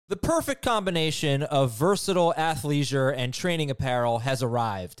The perfect combination of versatile athleisure and training apparel has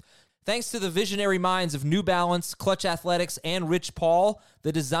arrived. Thanks to the visionary minds of New Balance, Clutch Athletics, and Rich Paul,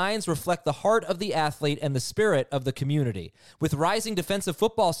 the designs reflect the heart of the athlete and the spirit of the community. With rising defensive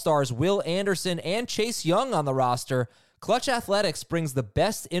football stars Will Anderson and Chase Young on the roster, Clutch Athletics brings the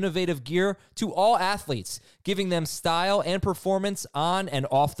best innovative gear to all athletes, giving them style and performance on and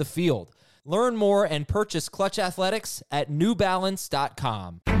off the field. Learn more and purchase Clutch Athletics at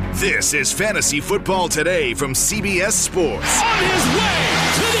newbalance.com. This is Fantasy Football Today from CBS Sports. On his way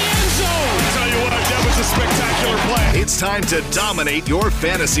to the end zone. I'll tell you what, that was a spectacular play. It's time to dominate your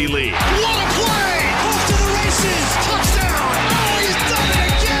fantasy league. What a play! Off to the races. Touchdown. Oh, he's done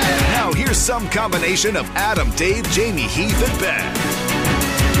it again. Now here's some combination of Adam, Dave, Jamie, Heath, and Ben.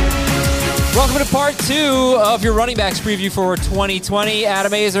 Welcome to part 2 of your running backs preview for 2020.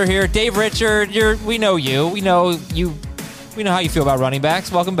 Adam Azer here. Dave Richard, we know you. We know how you feel about running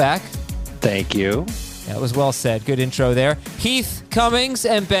backs. Welcome back. Thank you. That was well said. Good intro there. Heath Cummings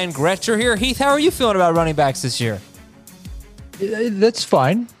and Ben Gretcher here. Heath, how are you feeling about running backs this year? That's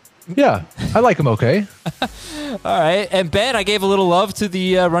fine. Yeah, I like them okay. All right. And Ben, I gave a little love to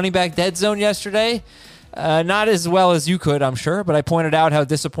the running back dead zone yesterday. Not as well as you could, I'm sure, but I pointed out how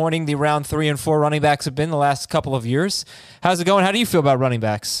disappointing the round 3 and 4 running backs have been the last couple of years. How's it going? How do you feel about running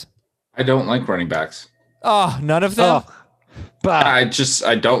backs? I don't like running backs. Oh, none of them? I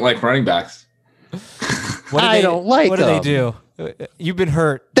don't like running backs. I don't like them. What do they do? You've been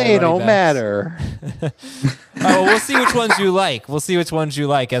hurt. They don't matter. We'll see which ones you like. We'll see which ones you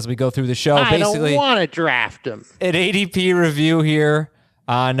like as we go through the show. I don't want to draft them. An ADP review here.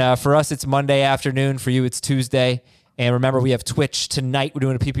 For us, it's Monday afternoon. For you, it's Tuesday. And remember, we have Twitch tonight. We're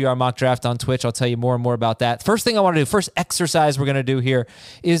doing a PPR mock draft on Twitch. I'll tell you more and more about that. First thing I want to do, first exercise we're going to do here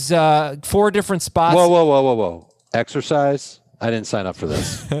is 4 different spots. Whoa. Exercise? I didn't sign up for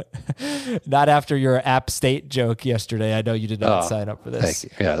this. Not after your App State joke yesterday. I know you did not sign up for this. Thank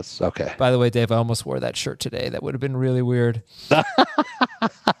you. Yes, okay. By the way, Dave, I almost wore that shirt today. That would have been really weird.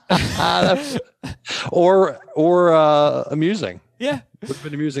 or amusing. Yeah. Would have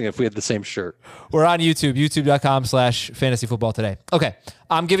been amusing if we had the same shirt. We're on YouTube, youtube.com/fantasyfootballtoday. Okay.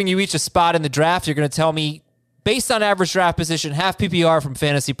 I'm giving you each a spot in the draft. You're going to tell me, based on average draft position, half PPR from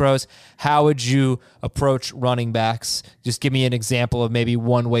Fantasy Pros, how would you approach running backs? Just give me an example of maybe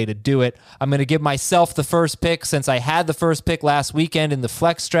one way to do it. I'm going to give myself the first pick since I had the first pick last weekend in the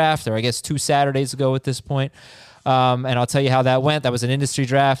flex draft, or I guess 2 Saturdays ago at this point. And I'll tell you how that went. That was an industry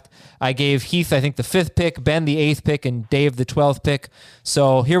draft. I gave Heath, I think, the 5th pick, Ben the 8th pick, and Dave the 12th pick.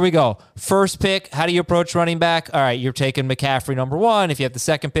 So here we go. First pick, how do you approach running back? All right, you're taking McCaffrey number 1. If you have the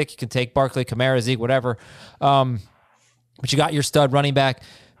second pick, you can take Barkley, Kamara, Zeke, whatever. But you got your stud running back.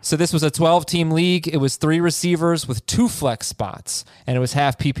 So this was a 12-team league. It was 3 receivers with 2 flex spots, and it was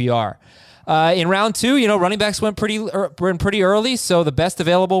half PPR. In round 2, running backs went pretty early, so the best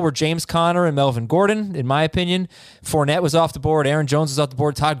available were James Conner and Melvin Gordon, in my opinion. Fournette was off the board. Aaron Jones was off the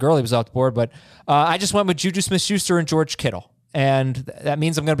board. Todd Gurley was off the board. But I just went with Juju Smith-Schuster and George Kittle. And that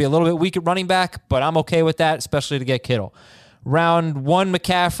means I'm going to be a little bit weak at running back, but I'm okay with that, especially to get Kittle. Round 1,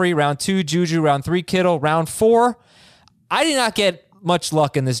 McCaffrey. Round 2, Juju. Round 3, Kittle. Round 4, I did not get much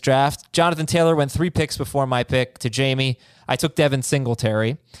luck in this draft. Jonathan Taylor went 3 picks before my pick to Jamie. I took Devin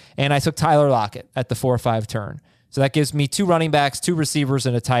Singletary, and I took Tyler Lockett at the 4-5 turn. So that gives me 2 running backs, 2 receivers,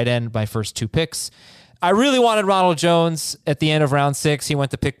 and a tight end, my first 2 picks. I really wanted Ronald Jones at the end of round 6. He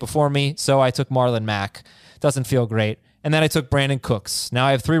went the pick before me, so I took Marlon Mack. Doesn't feel great. And then I took Brandon Cooks. Now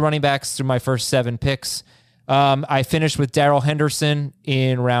I have 3 running backs through my first 7 picks. I finished with Darrell Henderson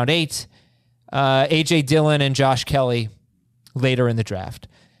in round 8, A.J. Dillon, and Josh Kelly later in the draft.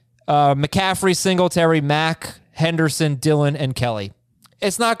 McCaffrey, Singletary, Mack, Henderson, Dillon, and Kelly.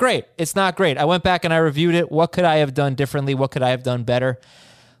 It's not great. I went back and I reviewed it. What could I have done differently? What could I have done better?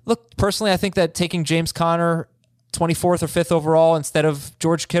 Look, personally, I think that taking James Conner 24th or 5th overall instead of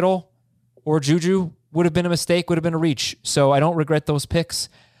George Kittle or Juju would have been a mistake, would have been a reach. So I don't regret those picks.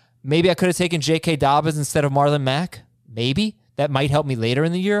 Maybe I could have taken J.K. Dobbins instead of Marlon Mack. Maybe. That might help me later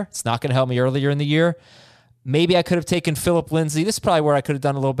in the year. It's not going to help me earlier in the year. Maybe I could have taken Phillip Lindsay. This is probably where I could have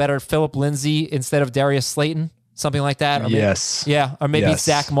done a little better. Phillip Lindsay instead of Darius Slayton. Something like that. Or yes. Maybe, or maybe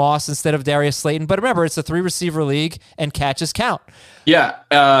Zach Moss instead of Darius Slayton. But remember, it's a 3-receiver league, and catches count. Yeah.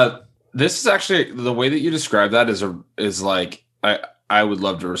 This is actually, the way that you describe that is like I would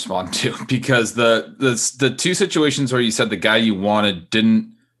love to respond to, because the 2 situations where you said the guy you wanted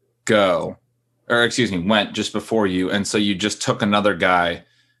didn't go, or excuse me, went just before you, and so you just took another guy.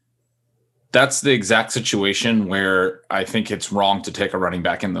 That's the exact situation where I think it's wrong to take a running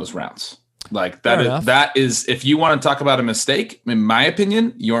back in those rounds. Like Fair enough. that is if you want to talk about a mistake, in my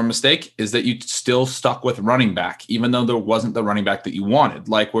opinion, your mistake is that you still stuck with running back, even though there wasn't the running back that you wanted.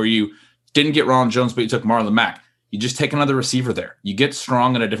 Like where you didn't get Ronald Jones, but you took Marlon Mack. You just take another receiver there. You get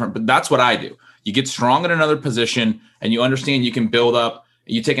strong in a different, but that's what I do. You get strong in another position and you understand you can build up.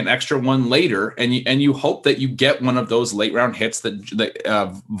 You take an extra one later and you hope that you get one of those late round hits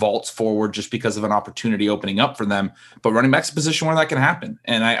that vaults forward just because of an opportunity opening up for them. But running back's a position where that can happen.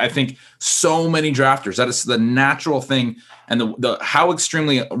 And I think so many drafters, that is the natural thing. And the how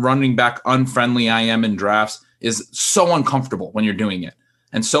extremely running back unfriendly I am in drafts is so uncomfortable when you're doing it.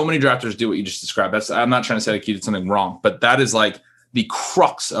 And so many drafters do what you just described. I'm not trying to say that you did something wrong, but that is like the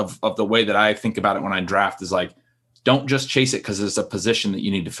crux of the way that I think about it when I draft is like, don't just chase it because it's a position that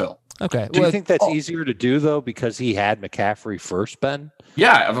you need to fill. Okay. Do you think that's easier to do though because he had McCaffrey first, Ben?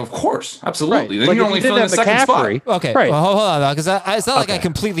 Yeah, of course, absolutely. Right. Then you're only filling the second spot. Okay, Right. well, hold on, because it's not like I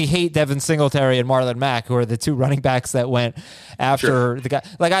completely hate Devin Singletary and Marlon Mack, who are the two running backs that went after the guy.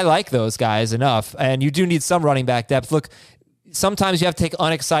 Like, I like those guys enough, and you do need some running back depth. Look, sometimes you have to take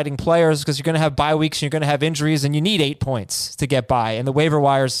unexciting players because you're going to have bye weeks and you're going to have injuries, and you need 8 points to get by, and the waiver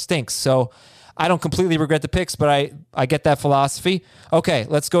wires stinks. So I don't completely regret the picks, but I get that philosophy. Okay,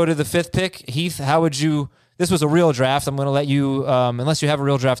 let's go to the 5th pick. Heath, how would you... This was a real draft. I'm going to let you, unless you have a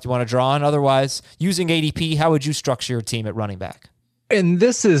real draft you want to draw on. Otherwise, using ADP, how would you structure your team at running back? And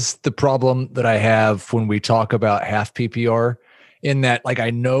this is the problem that I have when we talk about half PPR, in that, like, I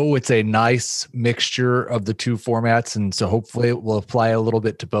know it's a nice mixture of the two formats, and so hopefully it will apply a little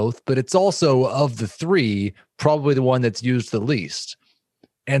bit to both, but it's also, of the three, probably the one that's used the least.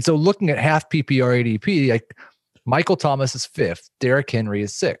 And so looking at half PPR ADP, like, Michael Thomas is 5th, Derrick Henry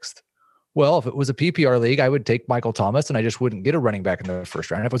is 6th. Well, if it was a PPR league, I would take Michael Thomas and I just wouldn't get a running back in the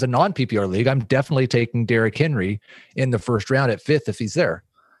first round. If it was a non-PPR league, I'm definitely taking Derrick Henry in the first round at 5th if he's there.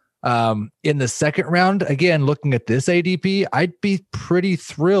 In the second round, again, looking at this ADP, I'd be pretty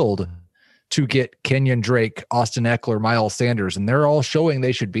thrilled to get Kenyon Drake, Austin Eckler, Miles Sanders, and they're all showing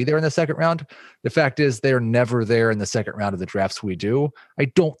they should be there in the second round. The fact is they're never there in the second round of the drafts we do. I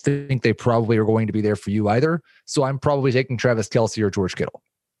don't think they probably are going to be there for you either. So I'm probably taking Travis Kelce or George Kittle.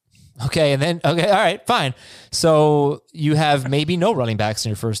 Okay, and then, okay, all right, fine. So you have maybe no running backs in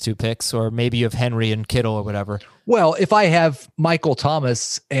your first 2 picks, or maybe you have Henry and Kittle or whatever. Well, if I have Michael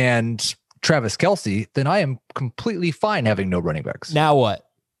Thomas and Travis Kelce, then I am completely fine having no running backs. Now what?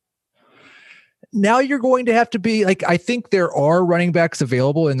 Now you're going to have to be like, I think there are running backs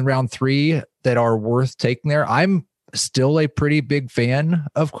available in round 3 that are worth taking there. I'm still a pretty big fan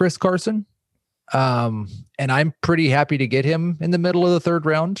of Chris Carson. And I'm pretty happy to get him in the middle of the 3rd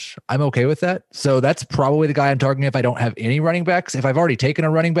round. I'm okay with that. So that's probably the guy I'm targeting if I don't have any running backs. If I've already taken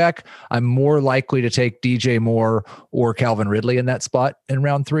a running back, I'm more likely to take DJ Moore or Calvin Ridley in that spot in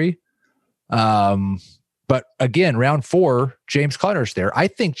round 3. But again, round 4, James Conner's there. I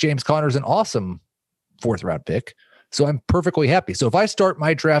think James Conner's an awesome 4th round pick. So I'm perfectly happy. So if I start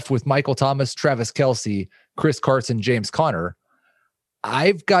my draft with Michael Thomas, Travis Kelce, Chris Carson, James Conner,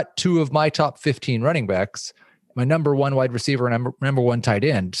 I've got 2 of my top 15 running backs, my number 1 wide receiver and number 1 tight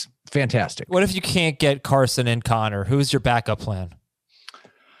end. Fantastic. What if you can't get Carson and Connor? Who's your backup plan?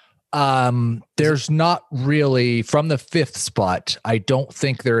 There's not really, from the 5th spot, I don't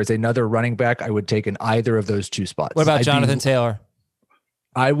think there is another running back I would take in either of those 2 spots. What about Jonathan Taylor?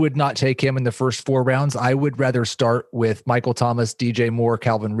 I would not take him in the first 4 rounds. I would rather start with Michael Thomas, DJ Moore,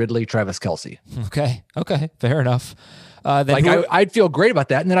 Calvin Ridley, Travis Kelce. Okay. Fair enough. I'd feel great about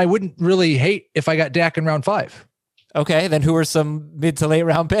that. And then I wouldn't really hate if I got Dak in round 5. Okay. Then who are some mid to late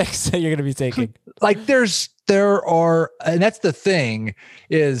round picks that you're going to be taking? Like there are, and that's the thing,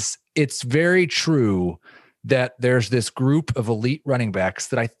 is it's very true that there's this group of elite running backs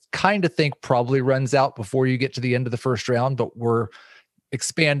that I kind of think probably runs out before you get to the end of the first round, but we're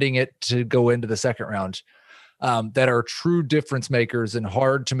expanding it to go into the second round. That are true difference makers and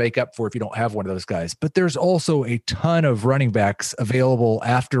hard to make up for if you don't have one of those guys. But there's also a ton of running backs available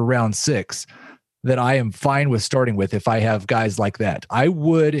after round 6 that I am fine with starting with if I have guys like that. I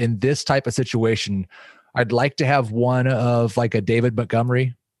would, in this type of situation, I'd like to have one of like a David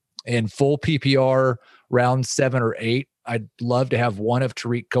Montgomery in full PPR round 7 or 8. I'd love to have one of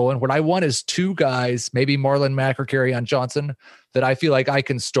Tariq Cohen. What I want is 2 guys, maybe Marlon Mack or Kerryon Johnson, that I feel like I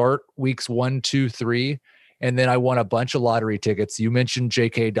can start weeks 1, 2, 3. And then I won a bunch of lottery tickets. You mentioned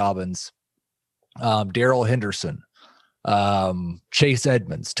J.K. Dobbins, Darrell Henderson, Chase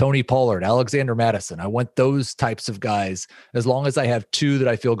Edmonds, Tony Pollard, Alexander Madison. I want those types of guys as long as I have 2 that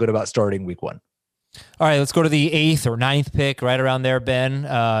I feel good about starting week 1. All right, let's go to the 8th or 9th pick, right around there, Ben.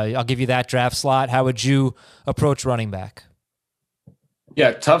 I'll give you that draft slot. How would you approach running back?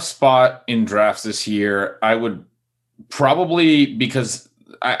 Yeah, tough spot in drafts this year. I would probably, because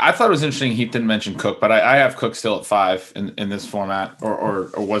I thought it was interesting Heath didn't mention Cook, but I have Cook still at 5 in this format, or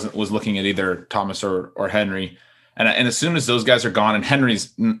was looking at either Thomas or Henry. And as soon as those guys are gone, and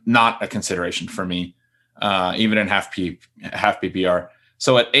Henry's not a consideration for me, even in half PPR.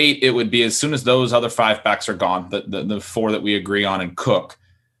 So at 8, it would be as soon as those other 5 backs are gone, the 4 that we agree on, and Cook,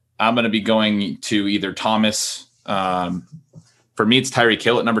 I'm going to be going to either Thomas. For me, it's Tyreek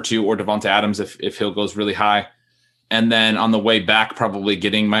Hill at number 2, or Devonta Adams if Hill goes really high. And then on the way back, probably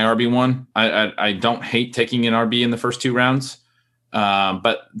getting my RB1. I don't hate taking an RB in the first 2 rounds.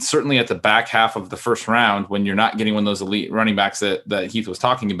 But certainly at the back half of the first round, when you're not getting one of those elite running backs that Heath was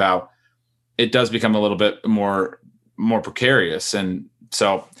talking about, it does become a little bit more precarious. And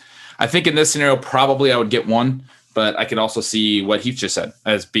so I think in this scenario, probably I would get one, but I could also see what Heath just said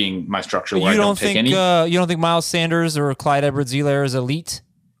as being my structure. Where You I don't take any. you don't think Miles Sanders or Clyde Edwards-Helaire is elite,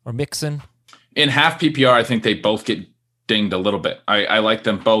 or Mixon? In half PPR, I think they both get dinged a little bit. I like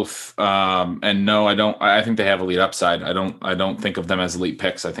them both. And no, I don't. I think they have elite upside. I don't think of them as elite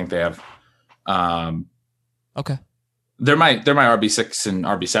picks. I think they have. Okay. They're my RB6 and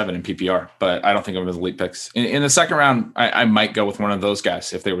RB7 in PPR, but I don't think of them as elite picks. In the second round, I might go with one of those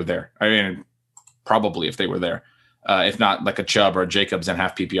guys if they were there. I mean, probably if they were there. If not, like a Chubb or a Jacobs in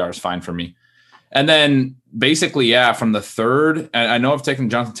half PPR is fine for me. And then basically, yeah, from the third, and I know I've taken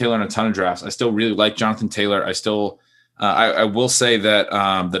Jonathan Taylor in a ton of drafts. I still really like Jonathan Taylor. I still, I will say that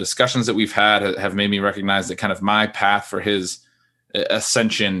the discussions that we've had have made me recognize that kind of my path for his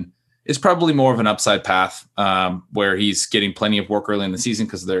ascension is probably more of an upside path, where he's getting plenty of work early in the season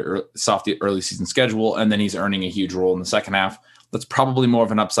because of their soft early season schedule, and then he's earning a huge role in the second half. That's probably more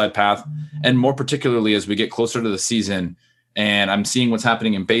of an upside path, and more particularly as we get closer to the season. And I'm seeing what's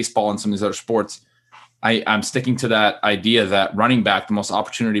happening in baseball and some of these other sports. I'm sticking to that idea that running back, the most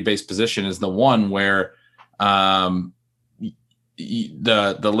opportunity-based position, is the one where the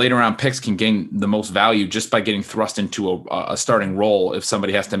later round picks can gain the most value just by getting thrust into a starting role if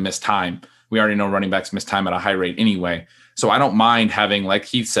somebody has to miss time. We already know running backs miss time at a high rate anyway. So I don't mind having, like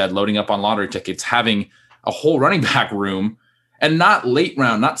Heath said, loading up on lottery tickets, having a whole running back room, and not late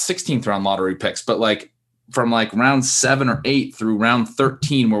round, not 16th round lottery picks, but like from like round 7 or 8 through round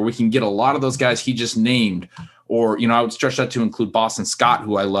 13, where we can get a lot of those guys he just named. Or, I would stretch that to include Boston Scott,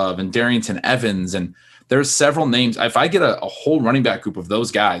 who I love, and Darrington Evans. And there's several names. If I get a whole running back group of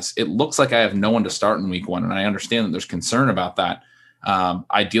those guys, it looks like I have no one to start in week 1. And I understand that there's concern about that.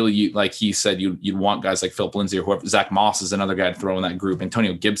 Ideally, like he said, you'd want guys like Philip Lindsay or whoever. Zach Moss is another guy to throw in that group.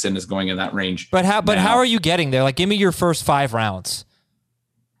 Antonio Gibson is going in that range. But how are you getting there? Like, give me your first 5 rounds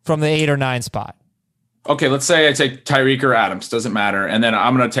from the 8 or 9 spot. Okay, let's say I take Tyreek or Adams, doesn't matter. And then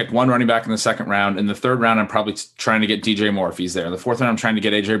I'm going to take one running back in the second round. In the third round, I'm probably trying to get DJ Moore if he's there. In the fourth round, I'm trying to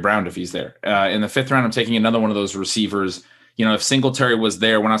get AJ Brown if he's there. In the fifth round, I'm taking another one of those receivers. If Singletary was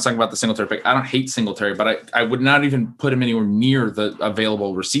there, when I was talking about the Singletary pick, I don't hate Singletary, but I would not even put him anywhere near the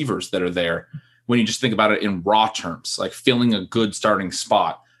available receivers that are there when you just think about it in raw terms, like filling a good starting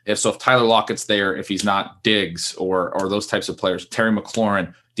spot. If Tyler Lockett's there, if he's not Diggs or those types of players, Terry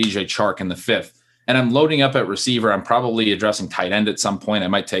McLaurin, DJ Chark in the fifth. And I'm loading up at receiver. I'm probably addressing tight end at some point. I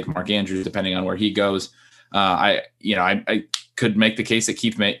might take Mark Andrews depending on where he goes. I could make the case that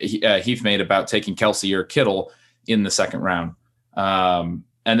Heath made about taking Kelsey or Kittle in the second round. And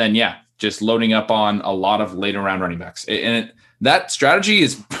then, just loading up on a lot of later round running backs. That strategy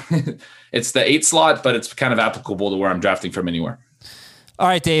is it's the 8 slot, but it's kind of applicable to where I'm drafting from anywhere. All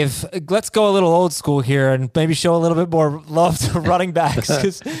right, Dave, let's go a little old school here and maybe show a little bit more love to running backs,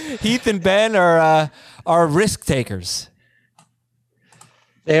 because Heath and Ben are risk takers.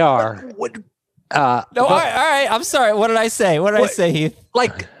 They are. All right. I'm sorry. What did I say? What did I say, Heath?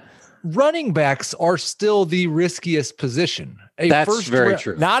 Like, running backs are still the riskiest position. That's very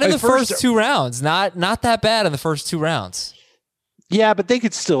true. Not in the first 2 rounds. Not that bad in the first 2 rounds. Yeah, but they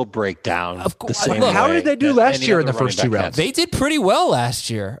could still break down the same way. How did they do last year in the first 2 rounds? They did pretty well last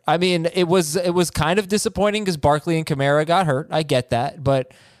year. I mean, it was kind of disappointing because Barkley and Kamara got hurt. I get that,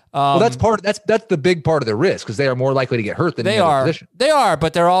 but that's the big part of the risk, because they are more likely to get hurt than any other position. They are,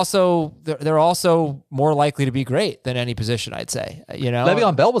 but they're also more likely to be great than any position, I'd say.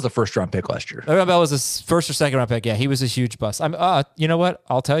 Le'Veon Bell was a first round pick last year. Le'Veon Bell was a first or second round pick. Yeah, he was a huge bust. You know what?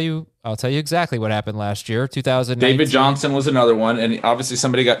 I'll tell you exactly what happened last year, 2019. David Johnson was another one, and obviously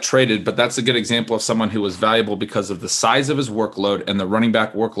somebody got traded, but that's a good example of someone who was valuable because of the size of his workload, and the running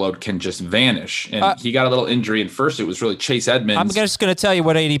back workload can just vanish. And he got a little injury, and first it was really Chase Edmonds. I'm just going to tell you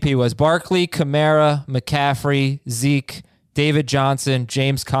what ADP was. Barkley, Kamara, McCaffrey, Zeke, David Johnson,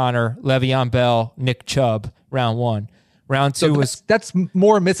 James Conner, Le'Veon Bell, Nick Chubb, round 1. Round two was that's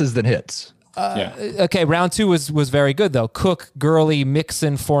more misses than hits. okay. Round two was very good though. Cook, Gurley,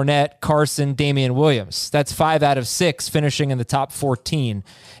 Mixon, Fournette, Carson, Damian Williams. That's 5 out of 6, finishing in the top 14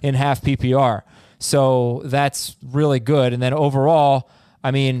 in half PPR. So that's really good. And then overall,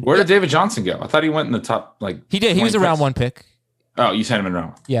 I mean, where did David Johnson go? I thought he went in the top. He did. He was a round 1 pick. Oh, you sent him in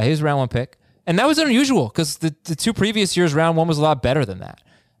round 1. Yeah, he was a round 1 pick, and that was unusual because the 2 previous years round 1 was a lot better than that.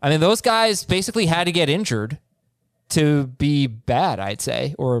 I mean, those guys basically had to get injured to be bad, I'd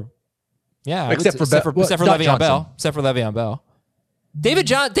say, or. Yeah, except for Le'Veon Bell. Except for Le'Veon Bell. David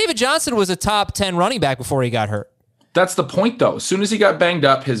Johnson was a top 10 running back before he got hurt. That's the point, though. As soon as he got banged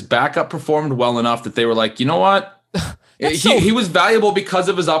up, his backup performed well enough that they were like, you know what? He was valuable because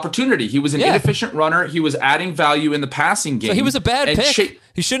of his opportunity. He was an inefficient runner. He was adding value in the passing game. So he was a bad pick.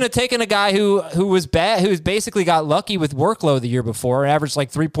 He shouldn't have taken a guy who was bad, who's basically got lucky with workload the year before and averaged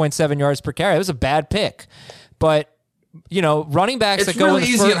like 3.7 yards per carry. It was a bad pick. But running backs. It's really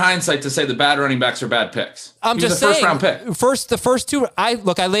easy in hindsight to say the bad running backs are bad picks. I'm just saying, first round pick. The first 2. I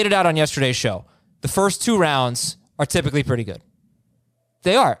laid it out on yesterday's show. The first 2 rounds are typically pretty good.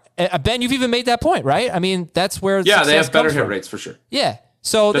 They are. Ben, you've even made that point, right? I mean, that's where they have better hit rates for sure. Yeah,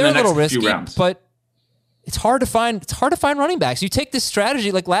 so they're a little risky, but it's hard to find. It's hard to find running backs. You take this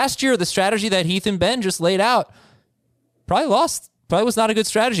strategy, like last year, the strategy that Heath and Ben just laid out, probably was not a good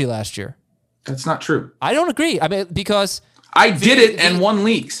strategy last year. That's not true. I don't agree. I mean, because I did it and won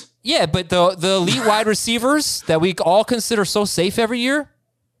leagues. Yeah, but the elite wide receivers that we all consider so safe every year,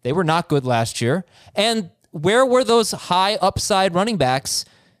 they were not good last year. And where were those high upside running backs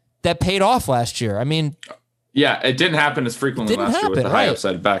that paid off last year? I mean, yeah, it didn't happen as frequently last year with the high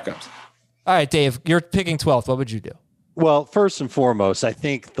upside backups. All right, Dave, you're picking 12th. What would you do? Well, first and foremost, I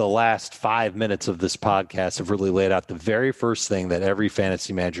think the last 5 minutes of this podcast have really laid out the very first thing that every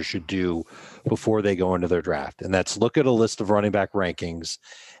fantasy manager should do before they go into their draft. And that's look at a list of running back rankings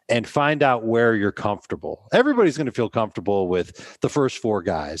and find out where you're comfortable. Everybody's going to feel comfortable with the first 4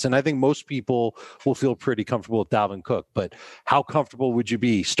 guys. And I think most people will feel pretty comfortable with Dalvin Cook. But how comfortable would you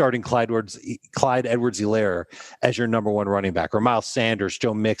be starting Clyde Edwards-Helaire as your number 1 running back, or Miles Sanders,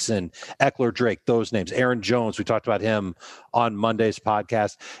 Joe Mixon, Eckler, Drake, those names, Aaron Jones? We talked about him on Monday's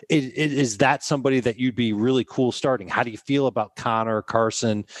podcast. Is that somebody that you'd be really cool starting? How do you feel about Connor,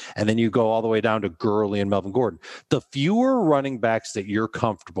 Carson, and then you go all the way down to Gurley and Melvin Gordon? The fewer running backs that you're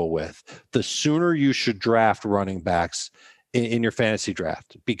comfortable with, the sooner you should draft running backs in your fantasy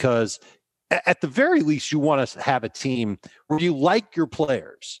draft, because at the very least you want to have a team where you like your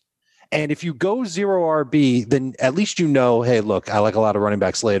players. And if you go 0 RB, then at least hey, look, I like a lot of running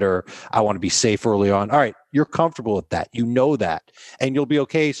backs later. I want to be safe early on. All right, you're comfortable with that. You know that. And you'll be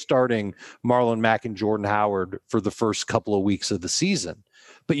okay starting Marlon Mack and Jordan Howard for the first couple of weeks of the season.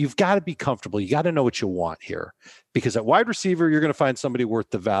 But you've got to be comfortable. You got to know what you want here, because at wide receiver, you're going to find somebody worth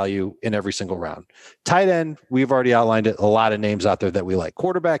the value in every single round. Tight end, we've already outlined it. A lot of names out there that we like.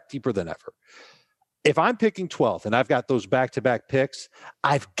 Quarterback, deeper than ever. If I'm picking 12th and I've got those back-to-back picks,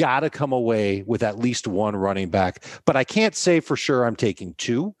 I've got to come away with at least 1 running back. But I can't say for sure I'm taking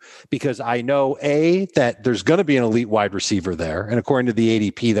 2, because I know, that there's going to be an elite wide receiver there. And according to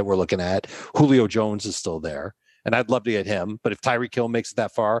the ADP that we're looking at, Julio Jones is still there. And I'd love to get him. But if Tyreek Hill makes it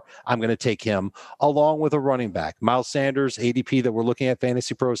that far, I'm going to take him along with a running back. Miles Sanders, ADP that we're looking at,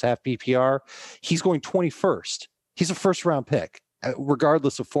 Fantasy Pros, half PPR, he's going 21st. He's a first-round pick.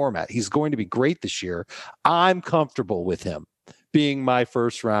 Regardless of format, he's going to be great this year. I'm comfortable with him being my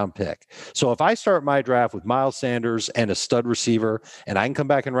first round pick. So if I start my draft with Miles Sanders and a stud receiver, and I can come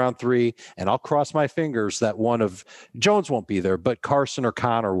back in round 3 and I'll cross my fingers that one of Jones won't be there, but Carson or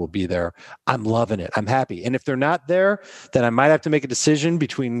Connor will be there, I'm loving it. I'm happy. And if they're not there, then I might have to make a decision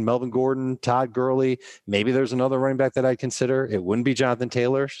between Melvin Gordon, Todd Gurley. Maybe there's another running back that I'd consider. It wouldn't be Jonathan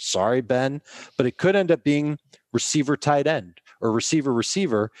Taylor. Sorry, Ben, but it could end up being receiver tight end or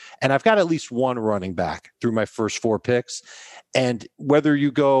receiver. And I've got at least 1 running back through my first 4 picks. And whether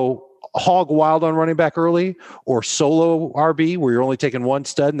you go hog wild on running back early or solo RB, where you're only taking 1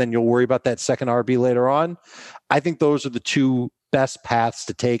 stud and then you'll worry about that second RB later on, I think those are the 2 best paths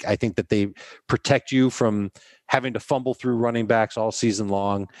to take. I think that they protect you from having to fumble through running backs all season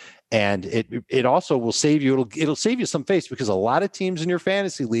long. And it also will save you. It'll save you some face, because a lot of teams in your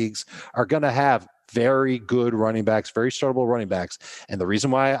fantasy leagues are going to have very good running backs, very startable running backs. And the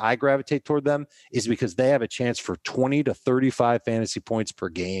reason why I gravitate toward them is because they have a chance for 20 to 35 fantasy points per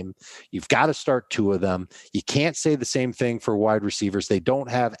game. You've got to start 2 of them. You can't say the same thing for wide receivers. They don't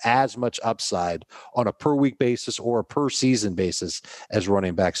have as much upside on a per week basis or a per season basis as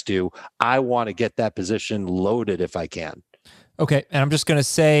running backs do. I want to get that position loaded if I can. Okay. And I'm just going to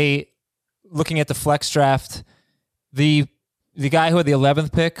say, looking at the flex draft, The guy who had the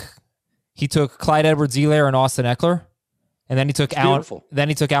 11th pick, he took Clyde Edwards-Helaire and Austin Eckler, and then he took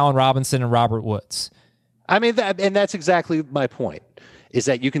Allen Robinson and Robert Woods. I mean, that's exactly my point. Is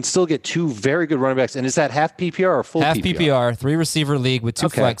that you can still get two very good running backs, and is that half PPR or full half PPR? 3-receiver league with two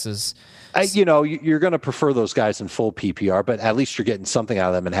flexes. You're going to prefer those guys in full PPR, but at least you're getting something out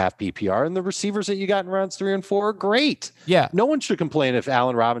of them in half PPR. And the receivers that you got in rounds 3 and 4 are great. Yeah. No one should complain if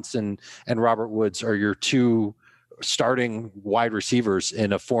Allen Robinson and Robert Woods are your two starting wide receivers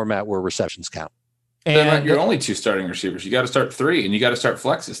in a format where receptions count. And you're only 2 starting receivers. You got to start 3, and you got to start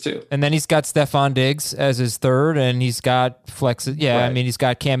flexes too. And then he's got Stephon Diggs as his 3rd, and he's got flexes. Yeah, right. I mean, he's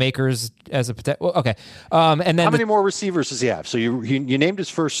got Cam Akers as a potential. Well, okay. And then how many more receivers does he have? So you named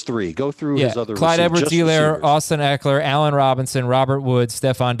his first 3. Go through his other. Clyde Edwards-Helaire, Austin Eckler, Allen Robinson, Robert Woods,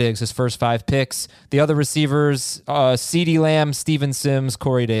 Stephon Diggs. His first 5 picks. The other receivers: CeeDee Lamb, Steven Sims,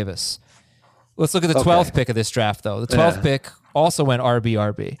 Corey Davis. Let's look at the 12th pick of this draft, though. The 12th pick also went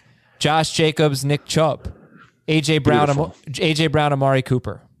RB. Josh Jacobs, Nick Chubb, AJ Brown, Amari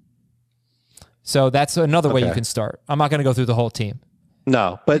Cooper. So that's another way you can start. I'm not going to go through the whole team.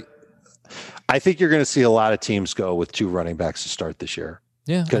 No, but I think you're going to see a lot of teams go with 2 running backs to start this year.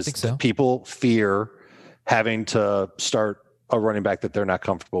 Yeah, I think so. People fear having to start a running back that they're not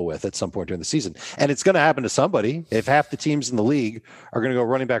comfortable with at some point during the season. And it's going to happen to somebody. If half the teams in the league are going to go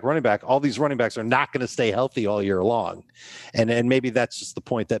running back, all these running backs are not going to stay healthy all year long. And maybe that's just the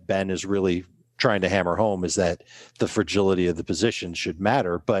point that Ben is really trying to hammer home, is that the fragility of the position should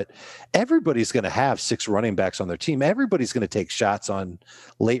matter. But everybody's going to have 6 running backs on their team. Everybody's going to take shots on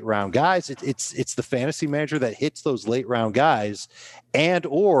late round guys. It's the fantasy manager that hits those late round guys and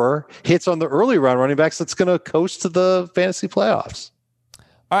or hits on the early round running backs that's going to coast to the fantasy playoffs.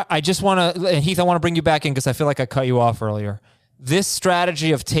 I just want to, Heath, I want to bring you back in because I feel like I cut you off earlier. This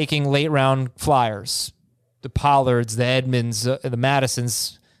strategy of taking late round flyers, the Pollards, the Edmonds, the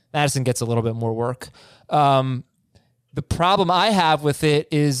Madisons. Madison gets a little bit more work. The problem I have with it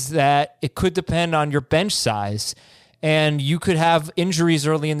is that it could depend on your bench size, and you could have injuries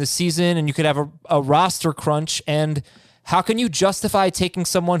early in the season, and you could have a roster crunch. And how can you justify taking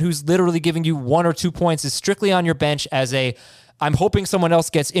someone who's literally giving you 1 or 2 points is strictly on your bench as I'm hoping someone else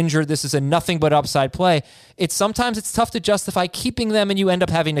gets injured. This is a nothing but upside play. Sometimes it's tough to justify keeping them, and you end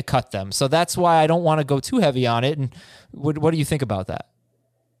up having to cut them. So that's why I don't want to go too heavy on it. And what do you think about that?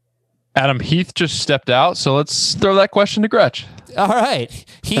 Adam, Heath just stepped out, so let's throw that question to Gretch. All right.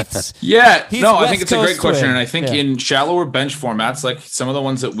 Heath's I think West it's a great Coast question. twin. And I think in shallower bench formats, like some of the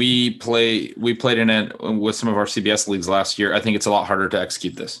ones that we played in it with some of our CBS leagues last year, I think it's a lot harder to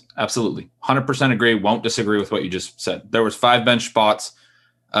execute this. Absolutely. 100% agree. Won't disagree with what you just said. There was 5 bench spots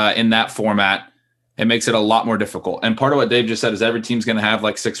in that format. It makes it a lot more difficult. And part of what Dave just said is every team's going to have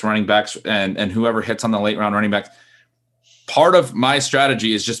like 6 running backs, and whoever hits on the late round running backs. Part of my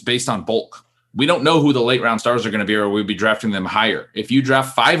strategy is just based on bulk. We don't know who the late round stars are going to be, or we'd be drafting them higher. If you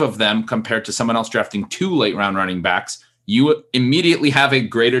draft 5 of them compared to someone else drafting 2 late round running backs, you immediately have a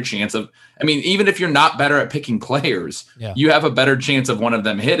greater chance of, even if you're not better at picking players, you have a better chance of one of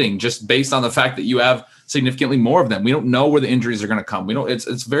them hitting just based on the fact that you have significantly more of them. We don't know where the injuries are going to come.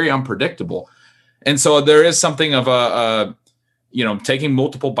 It's very unpredictable. And so there is something of a taking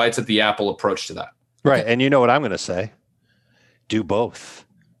multiple bites at the apple approach to that. Right. And you know what I'm going to say? Do both.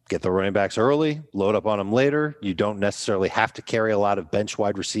 Get the running backs early, load up on them later. You don't necessarily have to carry a lot of bench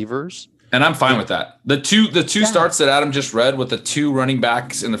wide receivers. And I'm fine with that. The two starts that Adam just read with the 2 running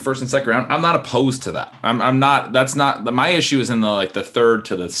backs in the first and second round, I'm not opposed to that. I'm not. That's not my issue. Is in the 3rd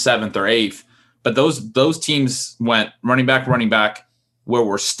to the 7th or 8th. But those teams went running back, where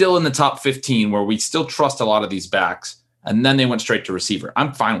we're still in the top 15, where we still trust a lot of these backs, and then they went straight to receiver.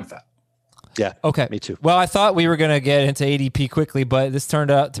 I'm fine with that. Yeah. Okay. Me too. Well, I thought we were going to get into ADP quickly, but this turned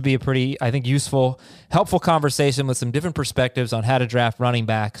out to be a pretty, I think, helpful conversation with some different perspectives on how to draft running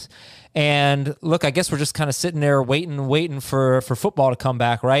backs. And look, I guess we're just kind of sitting there waiting for football to come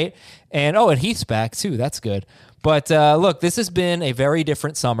back, right? And Heath's back too. That's good. But look, this has been a very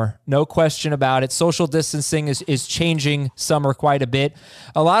different summer. No question about it. Social distancing is changing summer quite a bit.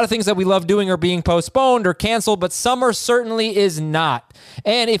 A lot of things that we love doing are being postponed or canceled, but summer certainly is not.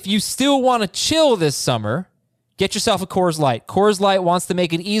 And if you still want to chill this summer, get yourself a Coors Light. Coors Light wants to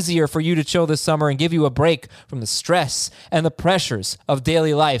make it easier for you to chill this summer and give you a break from the stress and the pressures of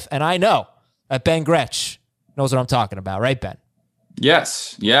daily life. And I know that Ben Gretch knows what I'm talking about, right, Ben?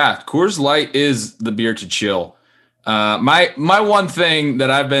 Yes. Yeah. Coors Light is the beer to chill. My one thing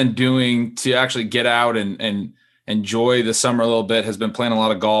that I've been doing to actually get out and enjoy the summer a little bit has been playing a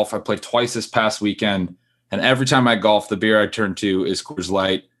lot of golf. I played twice this past weekend, and every time I golf, the beer I turn to is Coors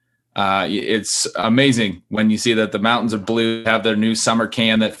Light. It's amazing when you see that the Mountains of Blue have their new summer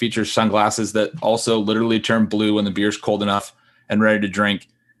can that features sunglasses that also literally turn blue when the beer's cold enough and ready to drink.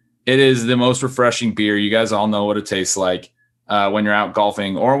 It is the most refreshing beer. You guys all know what it tastes like when you're out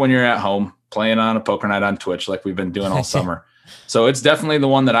golfing or when you're at home playing on a poker night on Twitch like we've been doing all summer. So it's definitely the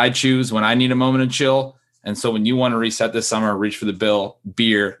one that I choose when I need a moment of chill. And so when you want to reset this summer, reach for the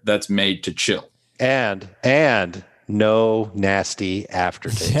beer that's made to chill. And no nasty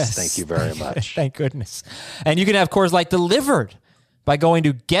aftertaste. Yes. Thank you very much. Thank goodness. And you can have Coors Light delivered by going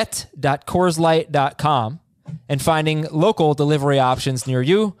to get.coorslight.com and finding local delivery options near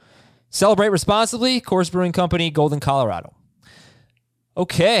you. Celebrate responsibly. Coors Brewing Company, Golden, Colorado.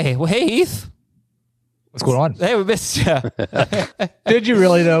 Okay. Well, hey, Heath. What's going on? Hey, we missed you. Did you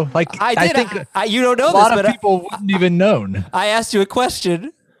really though? Like I did. think You don't know a lot this, of but people wouldn't even known. I asked you a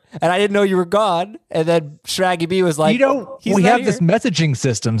question, and I didn't know you were gone. And then Shraggy B was like, He's we not have here." this messaging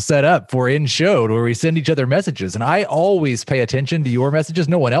system set up for in show where we send each other messages, and I always pay attention to your messages.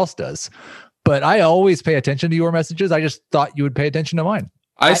 No one else does, but I always pay attention to your messages. I just thought you would pay attention to mine.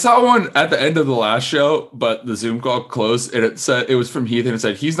 I saw one at the end of the last show, but the Zoom call closed and it was from Heath and it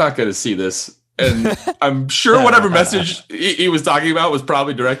said, he's not going to see this. And I'm sure whatever message he was talking about was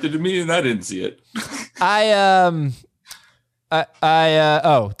probably directed to me and I didn't see it.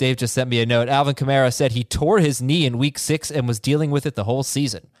 Dave just sent me a note. Alvin Kamara said he tore his knee in week 6 and was dealing with it the whole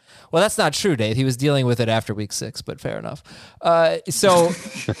season. Well, that's not true, Dave. He was dealing with it after week 6, but fair enough. So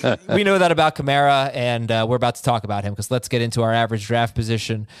we know that about Kamara, and we're about to talk about him because let's get into our average draft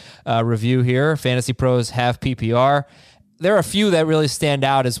position review here. Fantasy Pros have PPR. There are a few that really stand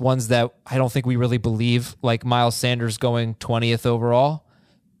out as ones that I don't think we really believe, like Miles Sanders going 20th overall,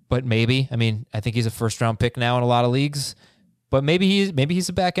 but maybe. I mean, I think he's a first-round pick now in a lot of leagues. But maybe he's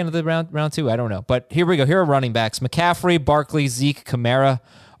the back end of the round 2. I don't know. But here we go. Here are running backs. McCaffrey, Barkley, Zeke, Kamara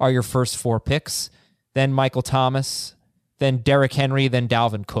are your first 4 picks. Then Michael Thomas, then Derrick Henry, then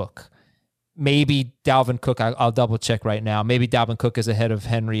Dalvin Cook. Maybe Dalvin Cook, I'll double check right now. Maybe Dalvin Cook is ahead of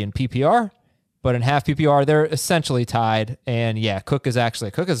Henry in PPR, but in half PPR, they're essentially tied. And yeah, Cook is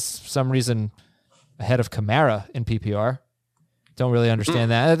for some reason ahead of Kamara in PPR. Don't really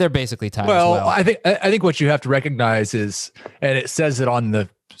understand that. They're basically tied. Well, as well. I think what you have to recognize is, and it says it on the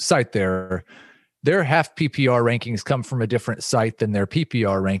site there, their half PPR rankings come from a different site than their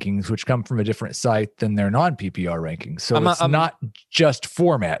PPR rankings, which come from a different site than their non-PPR rankings. So it's not just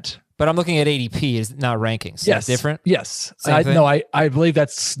format. But I'm looking at ADP, is not rankings. Yes. Is that different? Yes. Same thing? No, I believe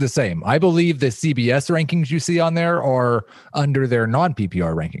that's the same. I believe the CBS rankings you see on there are under their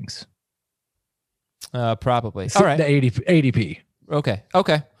non-PPR rankings. Probably. All right. The ADP. Okay.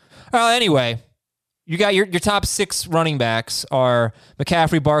 Anyway, you got your top 6 running backs are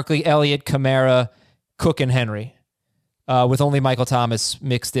McCaffrey, Barkley, Elliott, Kamara, Cook, and Henry, with only Michael Thomas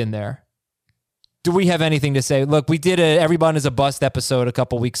mixed in there. Do we have anything to say? Look, we did a Everyone is a Bust episode a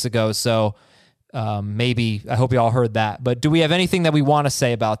couple weeks ago, so maybe I hope you all heard that. But do we have anything that we want to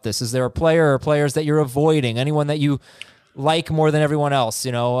say about this? Is there a player or players that you're avoiding? Anyone that you like more than everyone else?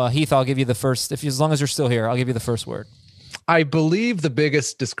 You know, Heath, I'll give you the first. As long as you're still here, I'll give you the first word. I believe the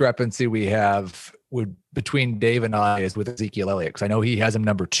biggest discrepancy we have between Dave and I is with Ezekiel Elliott, because I know he has him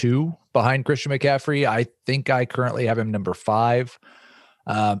number 2 behind Christian McCaffrey. I think I currently have him number 5.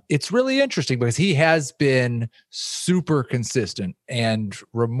 It's really interesting because he has been super consistent and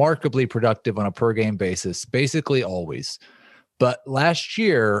remarkably productive on a per game basis, basically always. But last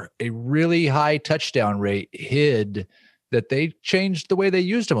year, a really high touchdown rate hid that they changed the way they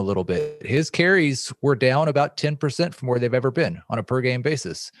used him a little bit. His carries were down about 10% from where they've ever been on a per game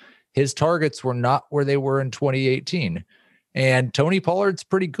basis. His targets were not where they were in 2018. And Tony Pollard's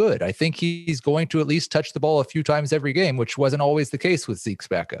pretty good. I think he's going to at least touch the ball a few times every game, which wasn't always the case with Zeke's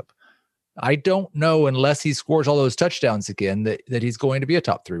backup. I don't know, unless he scores all those touchdowns again, that he's going to be a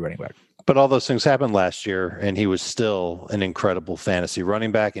top 3 running back. But all those things happened last year, and he was still an incredible fantasy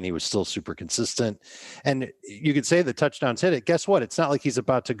running back, and he was still super consistent. And you could say the touchdowns hit it. Guess what? It's not like he's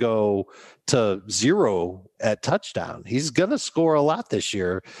about to go to 0 at touchdown. He's going to score a lot this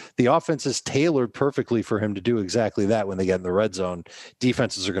year. The offense is tailored perfectly for him to do exactly that when they get in the red zone.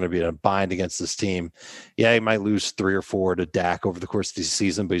 Defenses are going to be in a bind against this team. Yeah, he might lose 3 or 4 to Dak over the course of the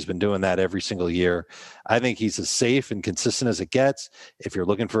season, but he's been doing that every single year. I think he's as safe and consistent as it gets. If you're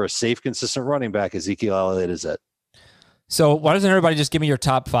looking for a safe, consistent running back, Ezekiel Elliott is it. So why doesn't everybody just give me your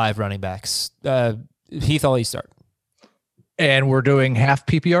top 5 running backs? Heath, I'll let you start. And we're doing half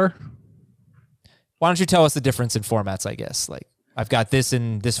PPR. Why don't you tell us the difference in formats, I guess? Like, I've got this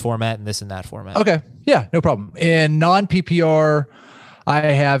in this format and this in that format. Okay. Yeah, no problem. In non-PPR, I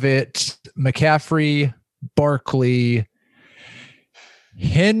have it McCaffrey, Barkley,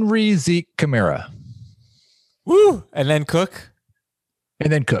 Henry, Zeke, Kamara. Woo! And then Cook.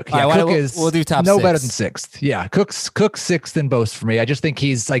 And then Cook. Yeah, Cook we'll do top no six. better than sixth. Yeah, Cook's sixth in both for me. I just think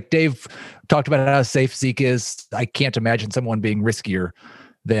he's like Dave talked about how safe Zeke is. I can't imagine someone being riskier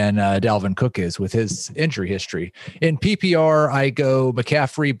than Dalvin Cook is with his injury history. In PPR, I go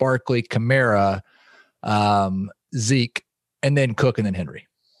McCaffrey, Barkley, Kamara, Zeke, and then Cook, and then Henry.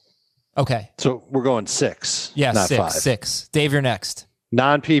 Okay. So we're going 6. Yeah, not 5. 6. Dave, you're next.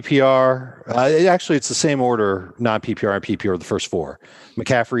 Non-PPR, actually, it's the same order, non-PPR and PPR, the first 4.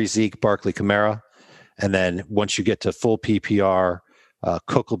 McCaffrey, Zeke, Barkley, Kamara. And then once you get to full PPR,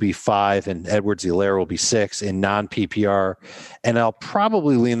 Cook will be 5 and Edwards-Helaire will be 6 in non-PPR. And I'll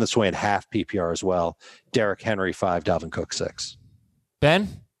probably lean this way in half PPR as well. Derrick Henry, 5, Dalvin Cook, 6. Ben?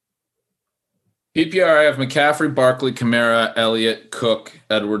 PPR, I have McCaffrey, Barkley, Kamara, Elliott, Cook,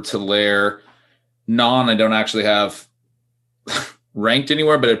 Edwards-Helaire. I don't actually have ranked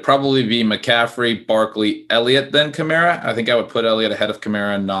anywhere, but it'd probably be McCaffrey, Barkley, Elliott, then Kamara. I think I would put Elliott ahead of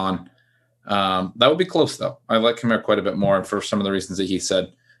Kamara and non. That would be close, though. I like Kamara quite a bit more for some of the reasons that he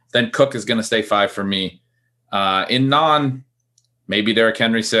said. Then Cook is going to stay 5 for me. In non, maybe Derrick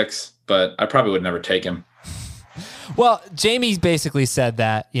Henry 6, but I probably would never take him. Well, Jamie basically said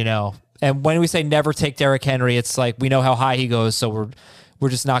that, and when we say never take Derrick Henry, it's like we know how high he goes, so we're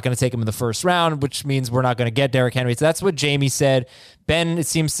just not going to take him in the first round, which means we're not going to get Derrick Henry. So that's what Jamie said. Ben, it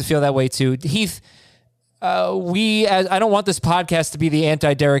seems to feel that way too. Heath, I don't want this podcast to be the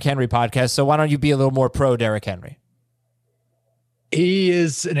anti-Derrick Henry podcast, so why don't you be a little more pro-Derrick Henry? He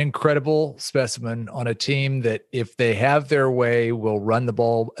is an incredible specimen on a team that, if they have their way, will run the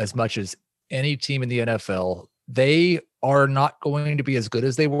ball as much as any team in the NFL. They are not going to be as good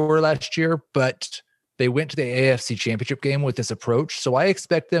as they were last year, but they went to the AFC Championship game with this approach, so I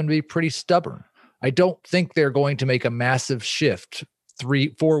expect them to be pretty stubborn. I don't think they're going to make a massive shift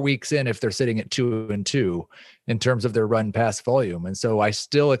 3-4 weeks in if they're sitting at 2-2 in terms of their run pass volume. And so I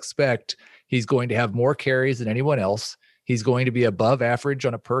still expect he's going to have more carries than anyone else. He's going to be above average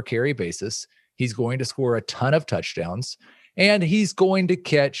on a per carry basis. He's going to score a ton of touchdowns, and he's going to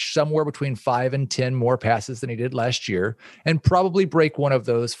catch somewhere between 5 and 10 more passes than he did last year, and probably break one of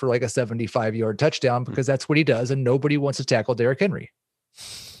those for like a 75-yard touchdown, because that's what he does, and nobody wants to tackle Derrick Henry.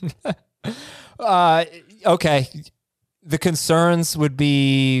 Okay. The concerns would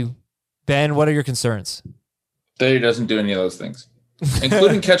be, Ben, what are your concerns? That he doesn't do any of those things,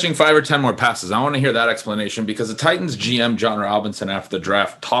 including catching 5 or 10 more passes. I want to hear that explanation, because the Titans GM, John Robinson, after the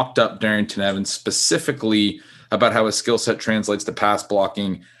draft, talked up Darrynton Evans specifically about how his skill set translates to pass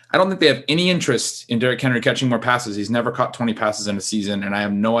blocking. I don't think they have any interest in Derrick Henry catching more passes. He's never caught 20 passes in a season, and I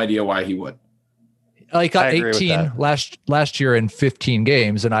have no idea why he would. He got 18 last year in 15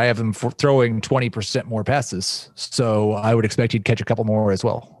 games, and I have him throwing 20% more passes. So I would expect he'd catch a couple more as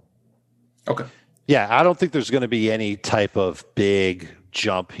well. Okay. Yeah, I don't think there's going to be any type of big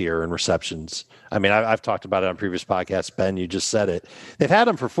jump here in receptions. I mean, I've talked about it on previous podcasts. Ben, you just said it. They've had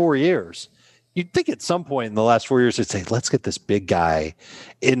him for 4 years. You'd think at some point in the last 4 years, they'd say, let's get this big guy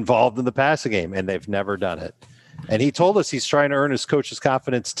involved in the passing game, and they've never done it. And he told us he's trying to earn his coach's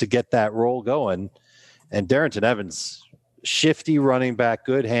confidence to get that role going. And Darrynton Evans, shifty running back,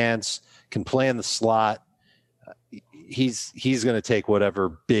 good hands, can play in the slot. He's going to take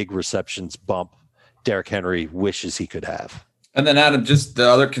whatever big receptions bump Derrick Henry wishes he could have. And then, Adam, just the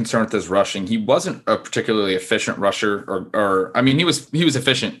other concern with his rushing, he wasn't a particularly efficient rusher, or I mean, he was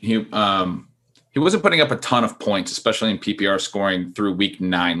efficient. He wasn't putting up a ton of points, especially in PPR scoring through week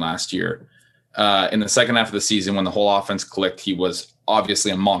 9 last year. In the second half of the season, when the whole offense clicked, he was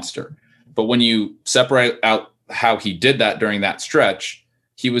obviously a monster. But when you separate out how he did that during that stretch,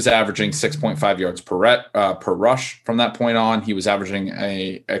 he was averaging 6.5 yards per rush from that point on. He was averaging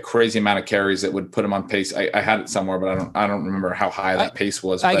a crazy amount of carries that would put him on pace. I had it somewhere, but I don't remember how high that pace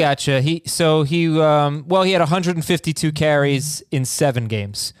was. I gotcha. He had 152 carries in 7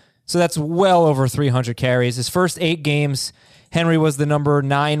 games. So that's well over 300 carries. His first 8 games, Henry was the number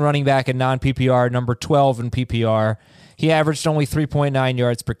 9 running back in non-PPR, number 12 in PPR. He averaged only 3.9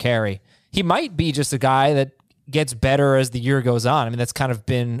 yards per carry. He might be just a guy that gets better as the year goes on. I mean, that's kind of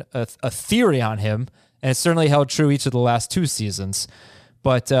been a theory on him, and it's certainly held true each of the last 2 seasons.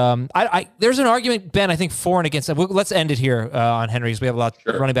 But there's an argument, Ben, I think, for and against. Let's end it here on Henry, because we have a lot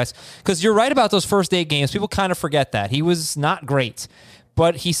of running backs. Because you're right about those first 8 games. People kind of forget that. He was not great,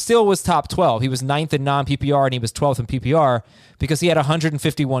 but he still was top 12. He was 9th in non-PPR, and he was 12th in PPR because he had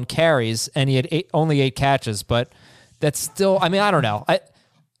 151 carries, and he had only 8 catches. But that's still, I mean, I don't know.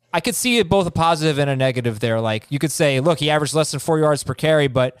 I could see it both a positive and a negative there. Like, you could say, look, he averaged less than 4 yards per carry,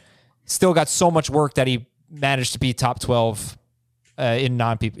 but still got so much work that he managed to be top 12 in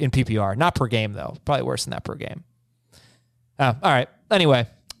PPR. Not per game, though. Probably worse than that per game. All right. Anyway,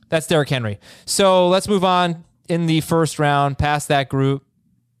 that's Derrick Henry. So let's move on in the first round, past that group.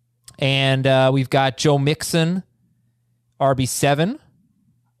 And we've got Joe Mixon, RB7.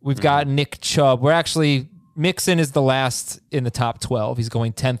 We've got Nick Chubb. Mixon is the last in the top 12. He's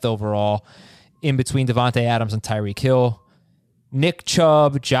going 10th overall, in between Devontae Adams and Tyreek Hill. Nick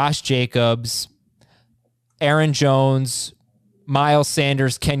Chubb, Josh Jacobs, Aaron Jones, Miles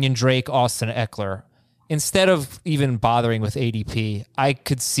Sanders, Kenyon Drake, Austin Eckler. Instead of even bothering with ADP, I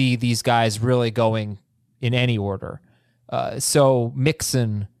could see these guys really going in any order. So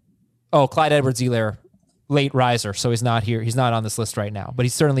Mixon, Clyde Edwards-Helaire, late riser, so he's not here. He's not on this list right now, but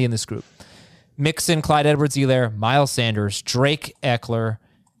he's certainly in this group. Mixon, Clyde Edwards-Helaire, Miles Sanders, Drake Eckler,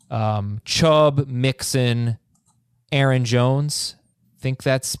 Chubb, Mixon, Aaron Jones. Think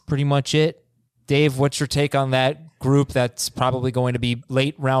that's pretty much it. Dave, what's your take on that group that's probably going to be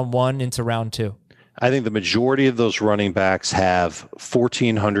late round 1 into round 2? I think the majority of those running backs have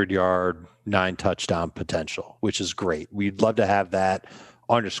 1,400-yard, 9-touchdown potential, which is great. We'd love to have that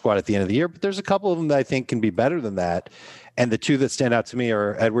on your squad at the end of the year, but there's a couple of them that I think can be better than that. And the two that stand out to me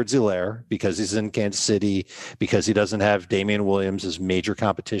are Edwards-Helaire, because he's in Kansas City, because he doesn't have Damian Williams as major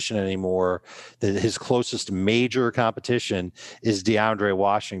competition anymore. His closest major competition is DeAndre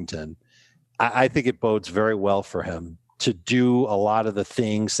Washington. I think it bodes very well for him to do a lot of the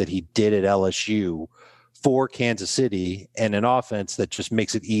things that he did at LSU for Kansas City, and an offense that just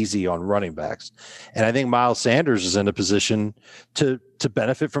makes it easy on running backs. And I think Miles Sanders is in a position to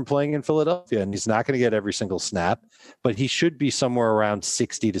benefit from playing in Philadelphia, and he's not going to get every single snap, but he should be somewhere around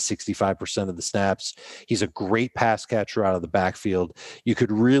 60 to 65% of the snaps. He's a great pass catcher out of the backfield. You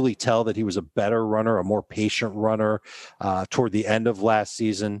could really tell that he was a better runner, a more patient runner toward the end of last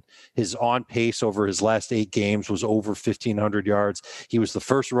season. His on pace over his last 8 games was over 1,500 yards. He was the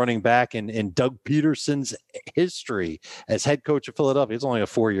first running back in Doug Peterson's history as head coach of Philadelphia. It's only a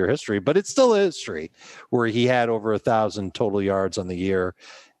 4-year history, but it's still a history where he had over 1,000 total yards on the year.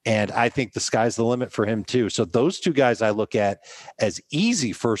 And I think the sky's the limit for him too. So those two guys I look at as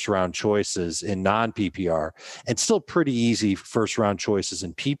easy first round choices in non-PPR, and still pretty easy first round choices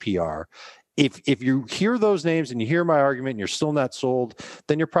in PPR. If you hear those names and you hear my argument and you're still not sold,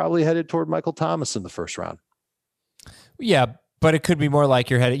 then you're probably headed toward Michael Thomas in the first round. Yeah, but it could be more like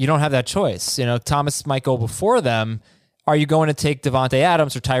you're headed. You don't have that choice. Thomas might go before them. Are you going to take Devontae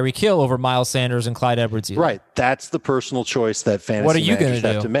Adams or Tyreek Hill over Miles Sanders and Clyde Edwards-Helaire? Right. That's the personal choice that fantasy managers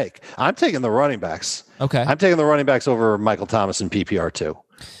have to make. I'm taking the running backs. Okay. I'm taking the running backs over Michael Thomas in PPR too.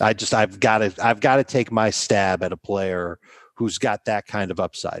 I've got to take my stab at a player who's got that kind of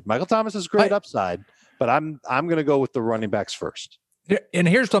upside. Michael Thomas is great upside, but I'm going to go with the running backs first. And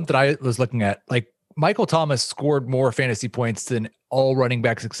here's something I was looking at. Like, Michael Thomas scored more fantasy points than all running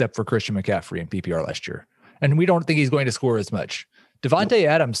backs except for Christian McCaffrey in PPR last year. And we don't think he's going to score as much. Devontae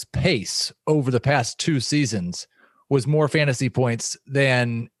Adams' pace over the past 2 seasons was more fantasy points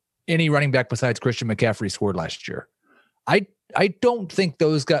than any running back besides Christian McCaffrey scored last year. I don't think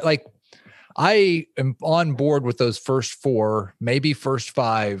those guys, like, I am on board with those first 4, maybe first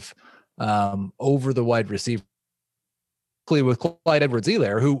 5 over the wide receiver. With Clyde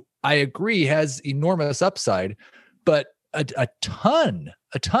Edwards-Helaire, who I agree has enormous upside, but a ton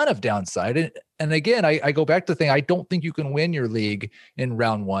of downside. And again, I go back to the thing. I don't think you can win your league in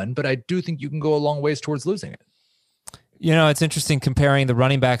round 1, but I do think you can go a long ways towards losing it. It's interesting comparing the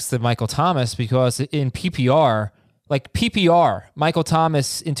running backs to Michael Thomas, because in PPR, Michael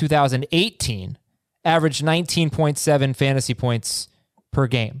Thomas in 2018 averaged 19.7 fantasy points per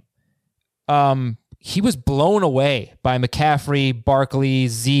game. He was blown away by McCaffrey, Barkley,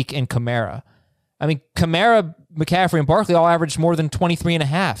 Zeke, and Kamara. I mean, Kamara, McCaffrey, and Barkley all averaged more than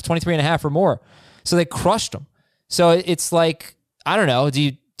 23.5 or more. So they crushed them. So it's like, I don't know. Do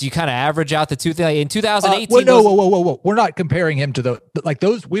you kind of average out the two things? In 2018? Whoa. We're not comparing him to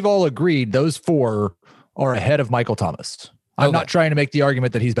those. We've all agreed those 4 are ahead of Michael Thomas. I'm not trying to make the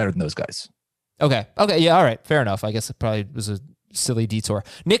argument that he's better than those guys. Okay. Yeah. All right. Fair enough. I guess it probably was a silly detour.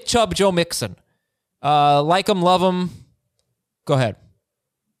 Nick Chubb, Joe Mixon. Like him, love him. Go ahead.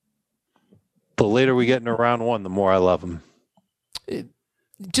 The later we get into round 1, the more I love him.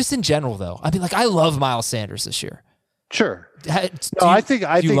 Just in general, though. I mean, I love Miles Sanders this year. Sure. I think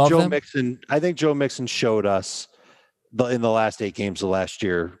Joe Mixon. I think Joe Mixon showed us in the last 8 games of last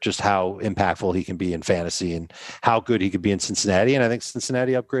year, just how impactful he can be in fantasy and how good he could be in Cincinnati. And I think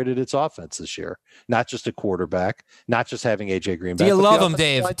Cincinnati upgraded its offense this year, not just a quarterback, not just having AJ Green back. Do you love him,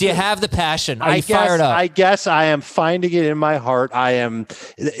 Dave? Do you have the passion? Are you fired up? I guess I am finding it in my heart.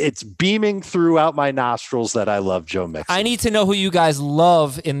 It's beaming throughout my nostrils that I love Joe Mixon. I need to know who you guys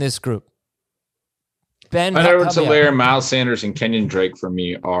love in this group. Ben, Edwards Helaire, Miles Sanders, and Kenyon Drake for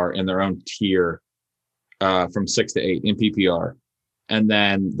me are in their own tier. From 6 to 8 in PPR. And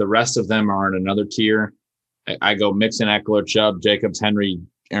then the rest of them are in another tier. I go Mixon, Eckler, Chubb, Jacobs, Henry,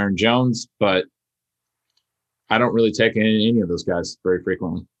 Aaron Jones, but I don't really take any of those guys very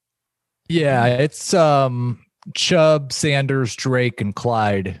frequently. Yeah, it's Chubb, Sanders, Drake, and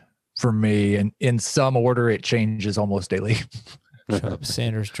Clyde for me. And in some order, it changes almost daily. Chubb,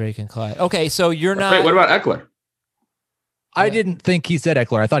 Sanders, Drake, and Clyde. Okay, so you're not... Wait, what about Eckler? I didn't think he said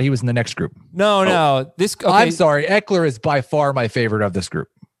Eckler. I thought he was in the next group. No. Okay. I'm sorry. Eckler is by far my favorite of this group.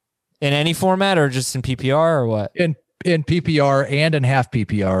 In any format or just in PPR or what? In PPR and in half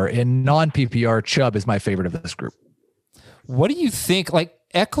PPR. In non-PPR, Chubb is my favorite of this group. What do you think? Like,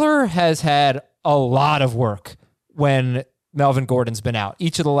 Eckler has had a lot of work when Melvin Gordon's been out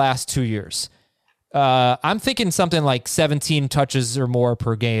each of the last 2 years. I'm thinking something like 17 touches or more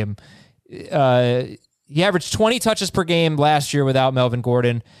per game. He averaged 20 touches per game last year without Melvin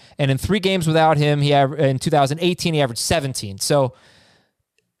Gordon, and in 3 games without him, in 2018 he averaged 17. So,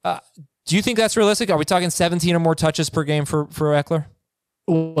 do you think that's realistic? Are we talking 17 or more touches per game for Eckler?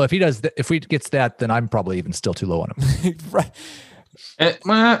 Well, if he does, if he gets that, then I'm probably even still too low on him. Right.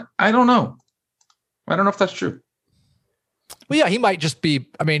 I don't know. I don't know if that's true. Well, yeah, he might just be.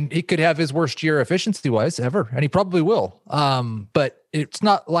 I mean, he could have his worst year efficiency-wise ever, and he probably will. But it's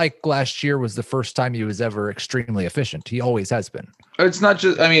not like last year was the first time he was ever extremely efficient. He always has been. It's not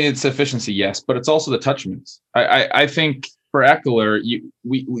just. I mean, it's efficiency, yes, but it's also the touch mix. I think for Eckler,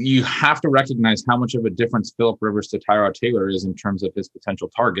 you have to recognize how much of a difference Phillip Rivers to Tyrod Taylor is in terms of his potential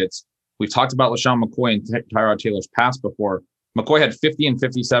targets. We've talked about LaShawn McCoy and Tyrod Taylor's past before. McCoy had 50 and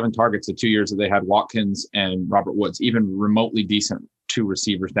 57 targets the 2 years that they had Watkins and Robert Woods, even remotely decent 2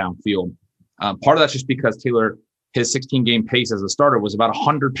 receivers downfield. Part of that's just because Taylor, his 16-game pace as a starter was about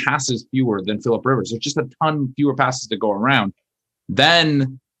 100 passes fewer than Phillip Rivers. There's just a ton fewer passes to go around.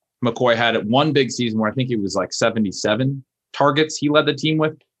 Then McCoy had one big season where I think he was like 77 targets he led the team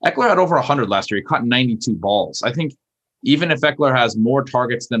with. Eckler had over 100 last year. He caught 92 balls. I think even if Eckler has more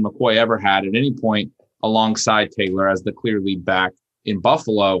targets than McCoy ever had at any point, alongside Taylor as the clear lead back in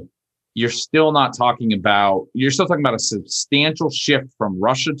Buffalo, you're still talking about a substantial shift from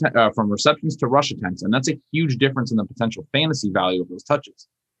receptions to rush attempts. And that's a huge difference in the potential fantasy value of those touches.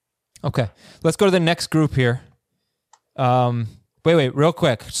 Okay. Let's go to the next group here. Wait, real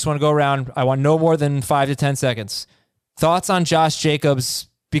quick. Just want to go around. I want no more than 5 to 10 seconds. Thoughts on Josh Jacobs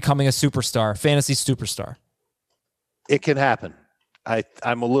becoming a superstar, fantasy superstar? It can happen.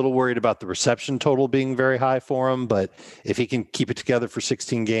 I'm a little worried about the reception total being very high for him, but if he can keep it together for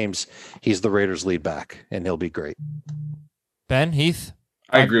 16 games, he's the Raiders' lead back, and he'll be great. Ben, Heath?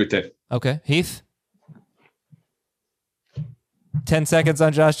 I agree with that. Okay. Heath? 10 seconds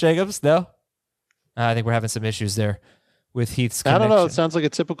on Josh Jacobs? No? I think we're having some issues there with Heath's connection. I don't know. It sounds like a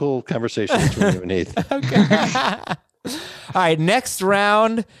typical conversation between you and Heath. Okay. All right, next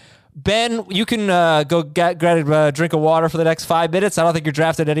round. Ben, you can go grab a drink of water for the next 5 minutes. I don't think you're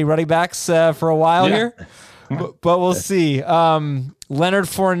drafted any running backs for a while here, but we'll see. Leonard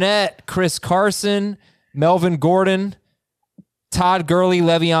Fournette, Chris Carson, Melvin Gordon, Todd Gurley,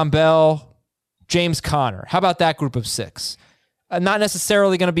 Le'Veon Bell, James Conner. How about that group of 6? Not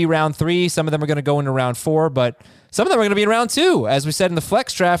necessarily going to be round 3. Some of them are going to go into round 4, but some of them are going to be in round 2. As we said in the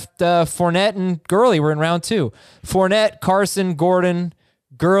flex draft, Fournette and Gurley were in round 2. Fournette, Carson, Gordon,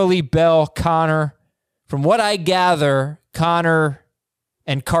 Gurley, Bell, Connor. From what I gather, Connor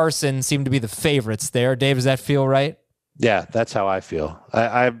and Carson seem to be the favorites there. Dave, does that feel right? Yeah, that's how I feel.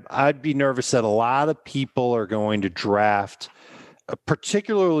 I'd be nervous that a lot of people are going to draft,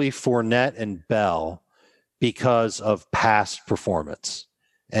 particularly Fournette and Bell, because of past performance.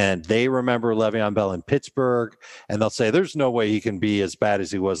 And they remember Le'Veon Bell in Pittsburgh, and they'll say, there's no way he can be as bad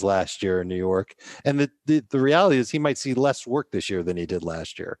as he was last year in New York. And the reality is he might see less work this year than he did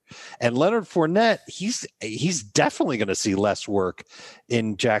last year. And Leonard Fournette, he's definitely going to see less work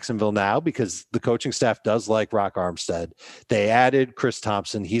in Jacksonville now because the coaching staff does like Rock Armstead. They added Chris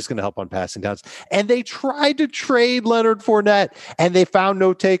Thompson. He's going to help on passing downs. And they tried to trade Leonard Fournette, and they found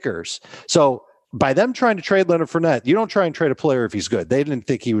no takers. So by them trying to trade Leonard Fournette, you don't try and trade a player if he's good. They didn't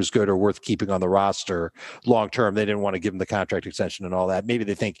think he was good or worth keeping on the roster long term. They didn't want to give him the contract extension and all that. Maybe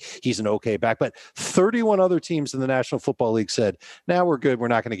they think he's an okay back. But 31 other teams in the National Football League said, now we're good. We're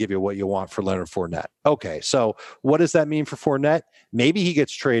not going to give you what you want for Leonard Fournette. Okay, so what does that mean for Fournette? Maybe he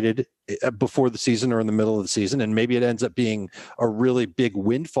gets traded before the season or in the middle of the season, and maybe it ends up being a really big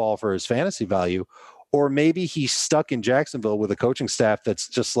windfall for his fantasy value. Or maybe he's stuck in Jacksonville with a coaching staff that's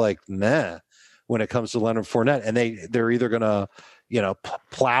just like, meh, when it comes to Leonard Fournette, and they're either going to,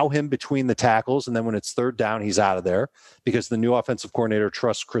 plow him between the tackles, and then when it's third down, he's out of there because the new offensive coordinator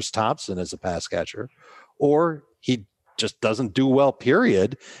trusts Chris Thompson as a pass catcher, or he just doesn't do well,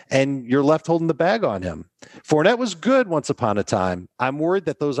 period, and you're left holding the bag on him. Fournette was good once upon a time. I'm worried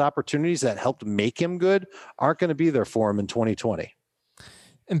that those opportunities that helped make him good aren't going to be there for him in 2020.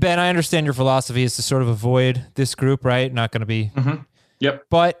 And Ben, I understand your philosophy is to sort of avoid this group, right? Not going to be... Mm-hmm. Yep.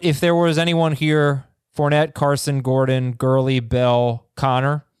 But if there was anyone here, Fournette, Carson, Gordon, Gurley, Bell,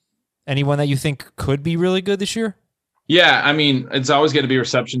 Connor, anyone that you think could be really good this year? Yeah, I mean, it's always going to be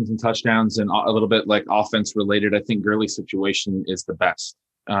receptions and touchdowns and a little bit like offense related. I think Gurley's situation is the best,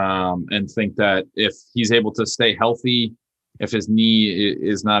 and think that if he's able to stay healthy, if his knee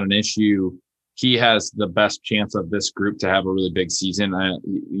is not an issue, he has the best chance of this group to have a really big season.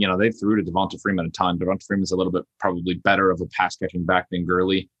 They threw to Devonta Freeman a ton. Devonta Freeman's a little bit probably better of a pass catching back than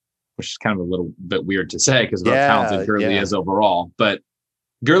Gurley, which is kind of a little bit weird to say because of how talented Gurley is overall. But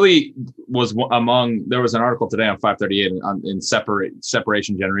Gurley was there was an article today on 538 in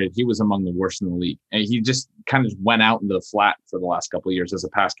separation generated. He was among the worst in the league. And he just kind of went out into the flat for the last couple of years as a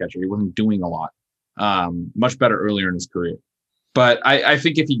pass catcher. He wasn't doing a lot. Much better earlier in his career. But I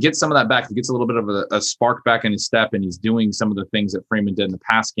think if he gets some of that back, if he gets a little bit of a spark back in his step and he's doing some of the things that Freeman did in the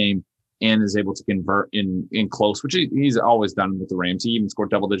pass game and is able to convert in close, which he's always done with the Rams. He even scored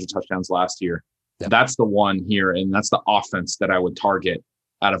double-digit touchdowns last year. Yep. That's the one here, and that's the offense that I would target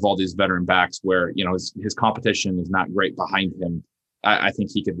out of all these veteran backs where, his competition is not great behind him. I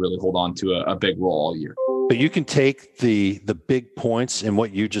think he could really hold on to a big role all year. But you can take the big points in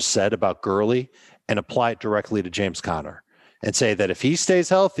what you just said about Gurley and apply it directly to James Conner. And say that if he stays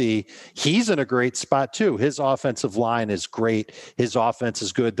healthy, he's in a great spot too. His offensive line is great. His offense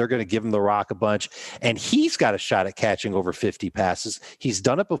is good. They're going to give him the rock a bunch. And he's got a shot at catching over 50 passes. He's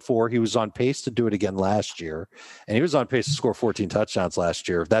done it before. He was on pace to do it again last year. And he was on pace to score 14 touchdowns last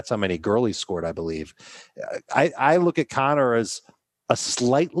year. That's how many Gurley scored, I believe. I look at Conner as a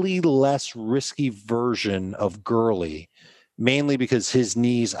slightly less risky version of Gurley, mainly because his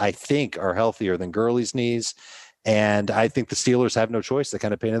knees, I think, are healthier than Gurley's knees. And I think the Steelers have no choice. They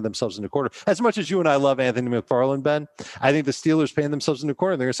kind of painted themselves in the corner. As much as you and I love Anthony McFarland, Ben, I think the Steelers painted themselves in the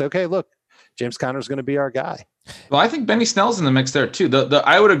corner. They're going to say, okay, look, James Conner's going to be our guy. Well, I think Benny Snell's in the mix there too.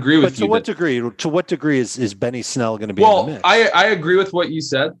 I would agree with you. To what degree is Benny Snell going to be in the mix? I agree with what you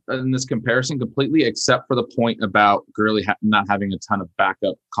said in this comparison completely, except for the point about Gurley not having a ton of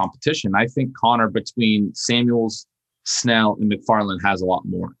backup competition. I think Conner between Samuels, Snell, and McFarland has a lot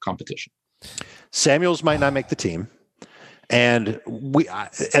more competition. Samuels might not make the team. And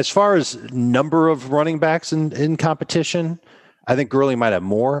as far as number of running backs in competition, I think Gurley might have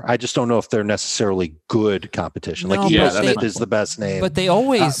more. I just don't know if they're necessarily good competition. Smith is the best name. But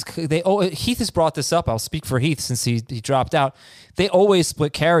Heath has brought this up. I'll speak for Heath since he dropped out. They always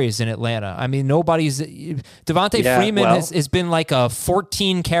split carries in Atlanta. I mean, Devonta Freeman has been like a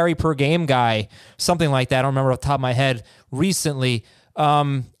 14 carry per game guy, something like that. I don't remember off the top of my head recently.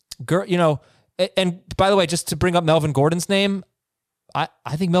 And by the way, just to bring up Melvin Gordon's name, I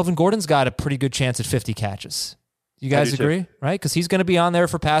think Melvin Gordon's got a pretty good chance at 50 catches. You guys agree, right? Because he's going to be on there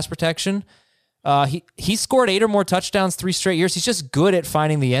for pass protection. He scored 8 or more touchdowns 3 straight years. He's just good at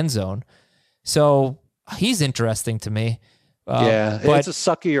finding the end zone. So he's interesting to me. But it's a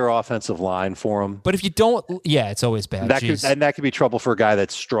suckier offensive line for him. But if you don't, it's always bad. That could be trouble for a guy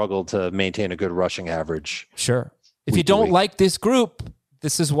that's struggled to maintain a good rushing average. Sure. If you don't like this group,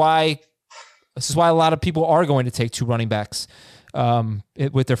 this is why a lot of people are going to take 2 running backs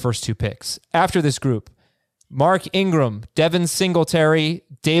with their first 2 picks. After this group, Mark Ingram, Devin Singletary,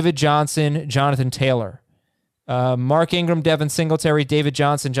 David Johnson, Jonathan Taylor. Mark Ingram, Devin Singletary, David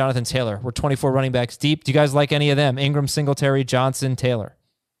Johnson, Jonathan Taylor. We're 24 running backs deep. Do you guys like any of them? Ingram, Singletary, Johnson, Taylor.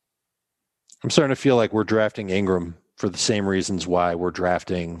 I'm starting to feel like we're drafting Ingram for the same reasons why we're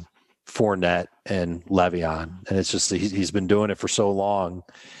drafting Fournette and Le'Veon. And it's just he's been doing it for so long.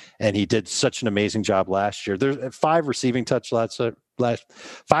 And he did such an amazing job last year. There's 5 receiving touchdowns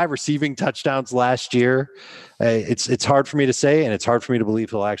last year. It's hard for me to say, and it's hard for me to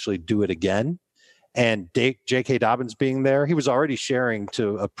believe he'll actually do it again. and J.K. Dobbins being there, he was already sharing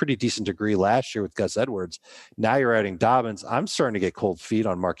to a pretty decent degree last year with Gus Edwards. Now you're adding Dobbins. I'm starting to get cold feet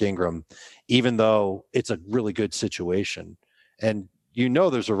on Mark Ingram, even though it's a really good situation. And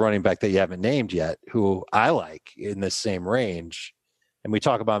there's a running back that you haven't named yet who I like in this same range. And we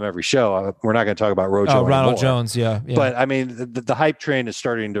talk about him every show. We're not going to talk about Rojo anymore. Ronald Jones, yeah. But, I mean, the hype train is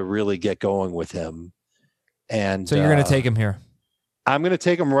starting to really get going with him. And so you're going to take him here? I'm going to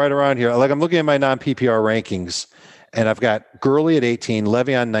take him right around here. Like, I'm looking at my non-PPR rankings, and I've got Gurley at 18,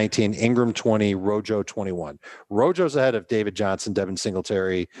 Le'Veon 19, Ingram 20, Rojo 21. Rojo's ahead of David Johnson, Devin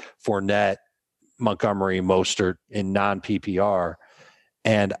Singletary, Fournette, Montgomery, Mostert in non-PPR.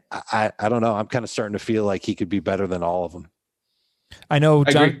 And I don't know. I'm kind of starting to feel like he could be better than all of them. I know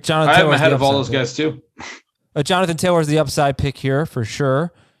Jonathan I am Taylor's ahead of all upside those guys too. Jonathan Taylor's the upside pick here for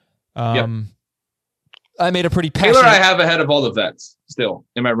sure. Yep. I made a pretty passionate. Taylor I have ahead of all the vets still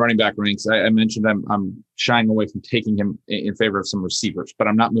in my running back ranks. I mentioned I'm shying away from taking him in favor of some receivers, but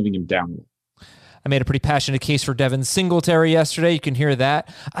I'm not moving him down. I made a pretty passionate case for Devin Singletary yesterday. You can hear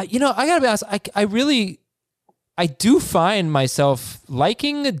that. I got to be honest. I do find myself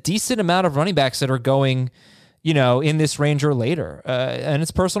liking a decent amount of running backs that are going, in this range or later. And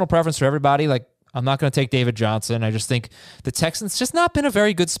it's personal preference for everybody. Like, I'm not going to take David Johnson. I just think the Texans just not been a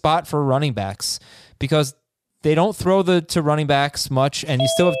very good spot for running backs because they don't throw to running backs much, and you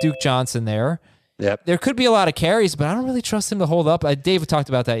still have Duke Johnson there. Yep. There could be a lot of carries, but I don't really trust him to hold up. David talked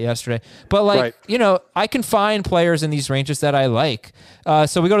about that yesterday. But, I can find players in these ranges that I like.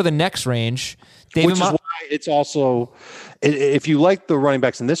 So we go to the next range. Which is why it's also, if you like the running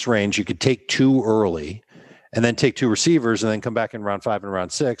backs in this range, you could take 2 early and then take 2 receivers and then come back in round 5 and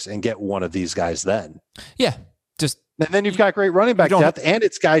round 6 and get one of these guys then. Yeah. And then you've got great running back depth and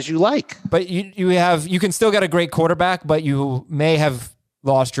it's guys you like. But you can still get a great quarterback, but you may have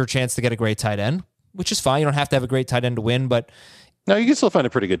lost your chance to get a great tight end, which is fine. You don't have to have a great tight end to win, but no, you can still find a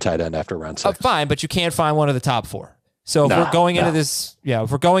pretty good tight end after round 6. Fine, but you can't find one of the top 4. So if we're going into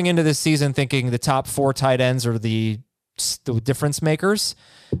this season thinking the top 4 tight ends are the difference makers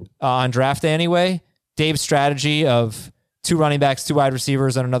on draft day anyway, Dave's strategy of 2 running backs, 2 wide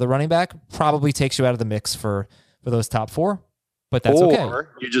receivers, and another running back probably takes you out of the mix for those top 4. But that's okay. Or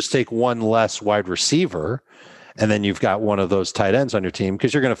you just take 1 less wide receiver, and then you've got one of those tight ends on your team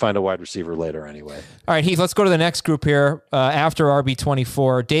because you're going to find a wide receiver later anyway. All right, Heath, let's go to the next group here. After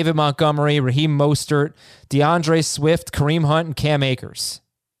RB24, David Montgomery, Raheem Mostert, DeAndre Swift, Kareem Hunt, and Cam Akers.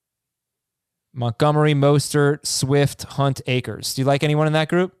 Montgomery, Mostert, Swift, Hunt, Akers. Do you like anyone in that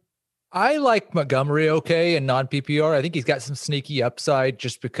group? I like Montgomery okay in non-PPR. I think he's got some sneaky upside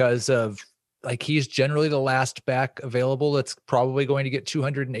just because of he's generally the last back available that's probably going to get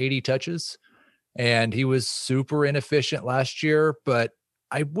 280 touches. And he was super inefficient last year, but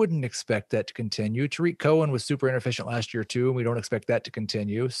I wouldn't expect that to continue. Tariq Cohen was super inefficient last year too, and we don't expect that to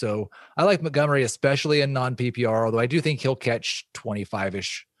continue. So I like Montgomery, especially in non-PPR, although I do think he'll catch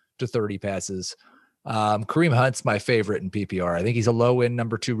 25-ish to 30 passes. Kareem Hunt's my favorite in PPR. I think he's a low-end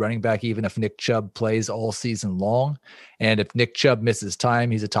number 2 running back, even if Nick Chubb plays all season long. And if Nick Chubb misses time,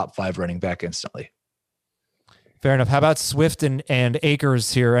 he's a top 5 running back instantly. Fair enough. How about Swift and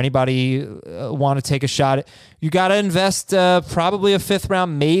Akers here? Anybody want to take a shot? You got to invest probably a 5th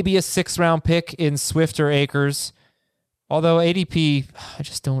round, maybe a 6th round pick in Swift or Akers. Although ADP, I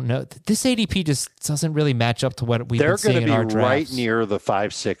just don't know. This ADP just doesn't really match up to what we've been seeing in our drafts. They're going to be right near the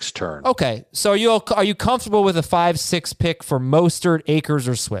 5-6 turn. Okay. So are you comfortable with a 5-6 pick for Mostert, Akers,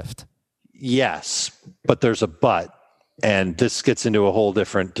 or Swift? Yes, but there's a but. And this gets into a whole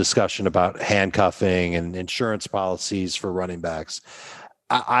different discussion about handcuffing and insurance policies for running backs.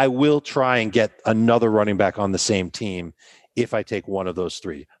 I will try and get another running back on the same team if I take one of those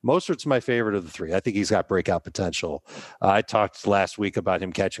 3. Mostert's my favorite of the 3. I think he's got breakout potential. I talked last week about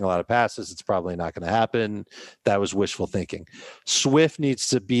him catching a lot of passes. It's probably not going to happen. That was wishful thinking. Swift needs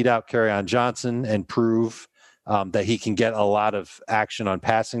to beat out Kerryon Johnson and prove that he can get a lot of action on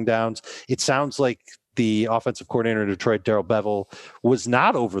passing downs. It sounds like the offensive coordinator in Detroit, Darrell Bevell, was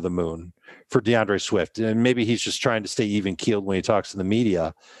not over the moon for DeAndre Swift. And maybe he's just trying to stay even keeled when he talks to the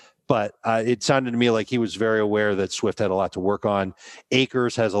media. But it sounded to me like he was very aware that Swift had a lot to work on.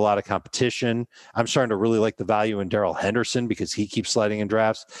 Akers has a lot of competition. I'm starting to really like the value in Darrell Henderson because he keeps sliding in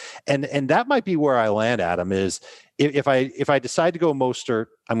drafts. And that might be where I land, Adam, is if I decide to go Mostert,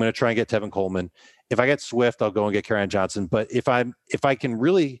 I'm going to try and get Tevin Coleman. If I get Swift, I'll go and get Kerryon Johnson. But if I can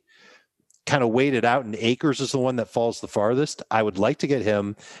really kind of weighted out, and Akers is the one that falls the farthest. I would like to get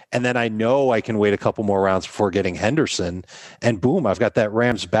him, and then I know I can wait a couple more rounds before getting Henderson, and boom, I've got that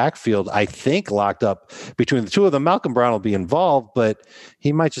Rams backfield, I think, locked up between the two of them. Malcolm Brown will be involved, but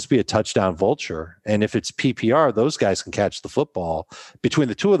he might just be a touchdown vulture. And if it's PPR, those guys can catch the football. Between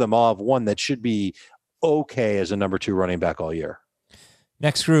the two of them, I'll have one that should be okay as a number 2 running back all year.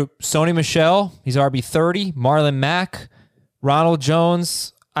 Next group, Sony Michel. He's RB30. Marlon Mack. Ronald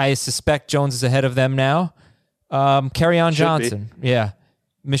Jones. I suspect Jones is ahead of them now. Kerryon Johnson. Yeah.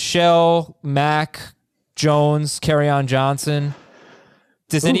 Michel, Mack, Jones, Kerryon Johnson.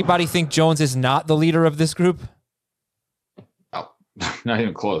 Does anybody think Jones is not the leader of this group? Oh, not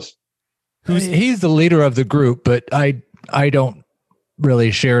even close. He's the leader of the group, but I don't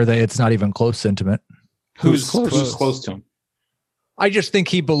really share that it's not even close sentiment. Who's close to him? I just think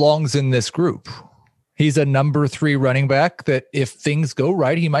he belongs in this group. He's a number 3 running back that if things go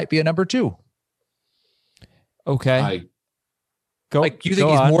right, he might be a number 2. Okay. You think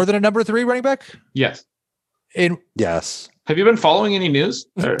he's more than a number 3 running back? Yes. Yes. Have you been following any news?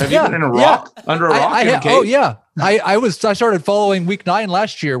 Or have you been in a rock? Under a rock? I started following week 9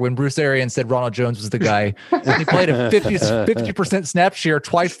 last year when Bruce Arians said Ronald Jones was the guy. He played a 50% snap share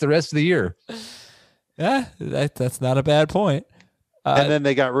twice the rest of the year. Yeah, that's not a bad point. And then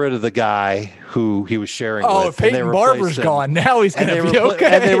they got rid of the guy who he was sharing with. Oh, Peyton Barber's gone. Now he's going to be okay.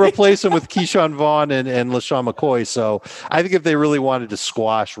 And they replaced him with Keyshawn Vaughn and LaShawn McCoy. So I think if they really wanted to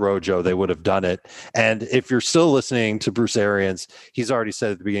squash Rojo, they would have done it. And if you're still listening to Bruce Arians, he's already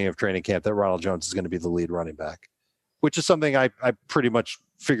said at the beginning of training camp that Ronald Jones is going to be the lead running back, which is something I pretty much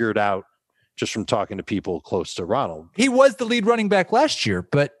figured out just from talking to people close to Ronald. He was the lead running back last year,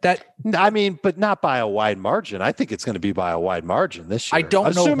 but not by a wide margin. I think it's going to be by a wide margin this year. I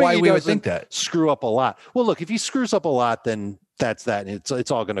don't know why we would think that. Screw up a lot. Well, look, if he screws up a lot, then that's that. And it's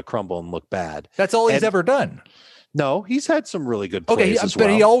all going to crumble and look bad. That's all he's ever done. No, he's had some really good plays as well.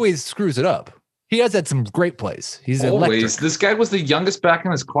 But he always screws it up. He has had some great plays. He's always electric. This guy was the youngest back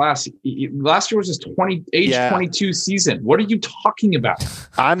in his class. Last year was his 22 season. What are you talking about?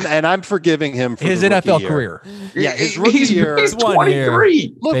 I'm forgiving him for his NFL career. Yeah, his rookie year. He's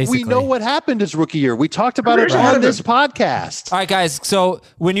 23. Look, basically. We know what happened his rookie year. We talked about it on this podcast. All right, guys. So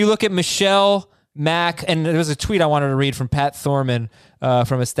when you look at Michel, Mack, and there was a tweet I wanted to read from Pat Thorman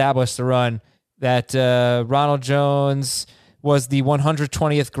from Established to Run that Ronald Jones was the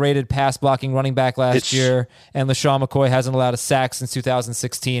 120th graded pass blocking running back last year, and LaShawn McCoy hasn't allowed a sack since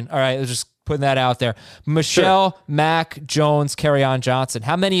 2016. All right, just putting that out there. Michel, Mack, Jones, Kerryon Johnson.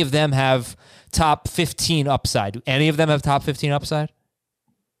 How many of them have top 15 upside? Do any of them have top 15 upside?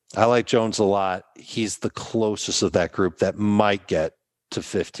 I like Jones a lot. He's the closest of that group that might get to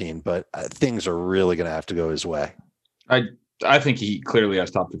 15, but things are really going to have to go his way. I think he clearly has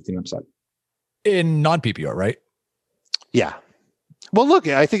top 15 upside. In non-PPR, right? Yeah. Well, look,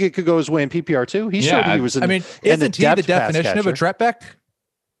 I think it could go his way in PPR too. He showed he was. Isn't he the definition of a trap back?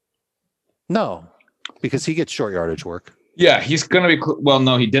 No, because he gets short yardage work. Yeah, he's going to be. Well,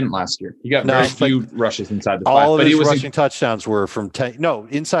 no, he didn't last year. He got very few rushes inside the 5. All of his he was rushing touchdowns were from 10. No,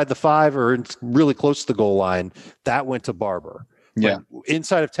 inside the 5 or really close to the goal line. That went to Barber. Yeah, but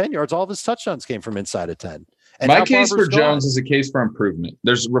inside of 10 yards, all of his touchdowns came from inside of 10. And my case for Jones is a case for improvement.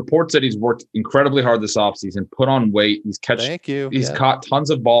 There's reports that he's worked incredibly hard this offseason, put on weight. He's caught tons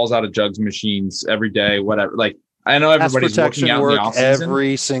of balls out of jugs machines every day, whatever. Like, I know everybody's working out in the offseason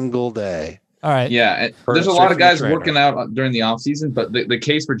every single day. All right. Yeah. There's a lot of guys working out during the offseason, but the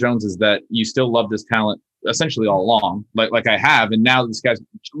case for Jones is that you still love this talent essentially all along, like I have. And now this guy's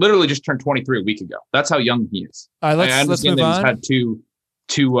literally just turned 23 a week ago. That's how young he is. All right, let's move on. He's had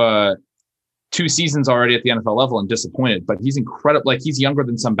two seasons already at the NFL level and disappointed, but he's incredible. Like, he's younger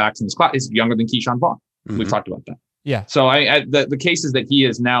than some backs in his class. He's younger than Keyshawn Vaughn. Mm-hmm. We've talked about that. Yeah. So the case is that he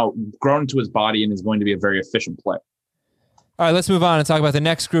is now grown into his body and is going to be a very efficient player. All right, let's move on and talk about the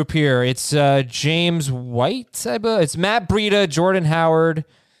next group here. It's James White. It's Matt Breida, Jordan Howard,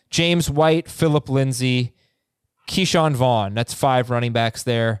 James White, Phillip Lindsay, Keyshawn Vaughn. That's 5 running backs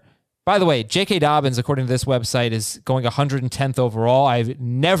there. By the way, J.K. Dobbins, according to this website, is going 110th overall. I've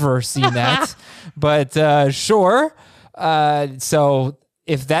never seen that, but sure. So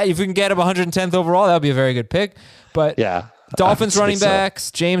if we can get him 110th overall, that would be a very good pick. But yeah, Dolphins running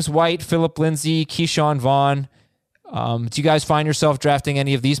backs, James White, Phillip Lindsay, Keyshawn Vaughn. Do you guys find yourself drafting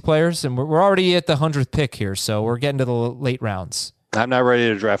any of these players? And we're already at the 100th pick here, so we're getting to the late rounds. I'm not ready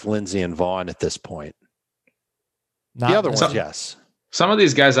to draft Lindsay and Vaughn at this point. The other ones, yes. Some of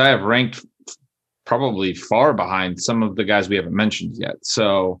these guys I have ranked probably far behind some of the guys we haven't mentioned yet.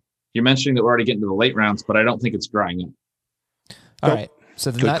 So you're mentioning that we're already getting to the late rounds, but I don't think it's drying up. All right.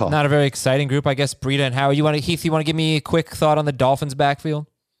 So Good call. not a very exciting group, I guess. Breida and Howard. Heath, you want to give me a quick thought on the Dolphins backfield?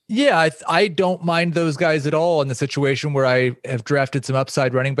 Yeah, I don't mind those guys at all in the situation where I have drafted some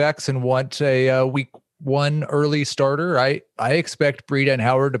upside running backs and want a week one early starter. I expect Breida and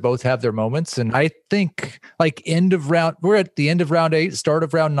Howard to both have their moments. And I think like we're at the end of round 8, start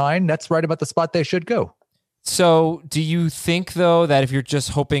of round 9. That's right about the spot they should go. So do you think, though, that if you're just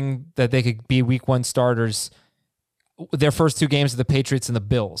hoping that they could be week 1 starters, their first 2 games are the Patriots and the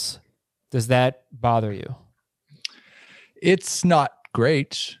Bills, does that bother you? It's not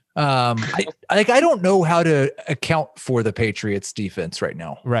great. I don't know how to account for the Patriots defense right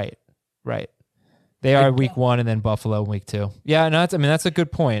now. Right. They are week 1 and then Buffalo week 2. Yeah, no, that's a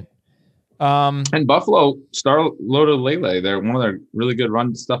good point. And Buffalo, Star Lotulelei, they're one of their really good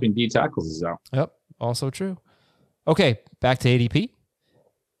run stuffing D tackles is out. Yep, also true. Okay, back to ADP.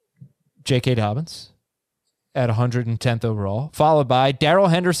 J.K. Dobbins at 110th overall, followed by Darrell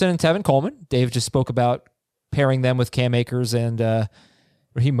Henderson and Tevin Coleman. Dave just spoke about pairing them with Cam Akers and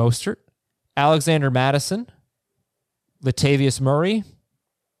Raheem Mostert. Alexander Madison, Latavius Murray.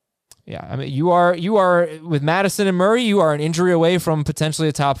 Yeah, I mean, you are with Madison and Murray, you are an injury away from potentially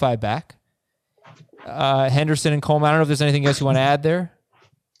a top 5 back. Henderson and Coleman. I don't know if there's anything else you want to add there.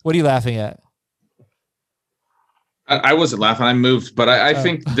 What are you laughing at? I wasn't laughing. I moved, but I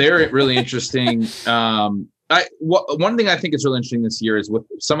think they're really interesting. One thing I think is really interesting this year is with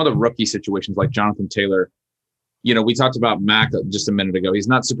some of the rookie situations like Jonathan Taylor. You know, we talked about Mac just a minute ago. He's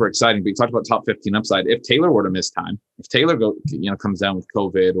not super exciting, but we talked about top 15 upside. If Taylor were to miss time, if Taylor comes down with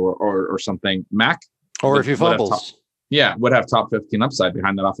COVID or something, Mac, or if he fumbles, would have top 15 upside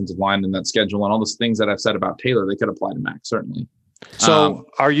behind that offensive line and that schedule and all those things that I've said about Taylor. They could apply to Mac certainly. So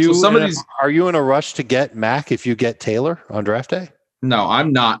are you in a rush to get Mac if you get Taylor on draft day? No,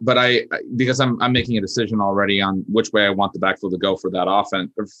 I'm not, but because I'm making a decision already on which way I want the backfield to go for that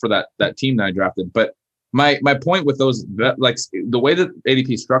offense or for that team that I drafted. But my point with those, like the way that ADP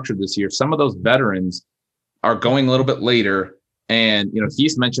is structured this year, some of those veterans are going a little bit later. And,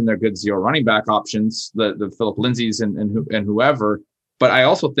 he's mentioned their good zero running back options, the Philip Lindsays and whoever. But I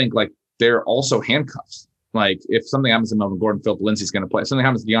also think like they're also handcuffs. Like if something happens to Melvin Gordon, Philip Lindsay's going to play. If something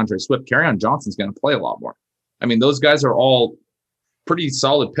happens to DeAndre Swift, Kerryon Johnson's going to play a lot more. I mean, those guys are all pretty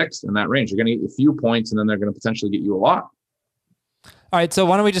solid picks in that range. They're going to get you a few points, and then they're going to potentially get you a lot. All right, so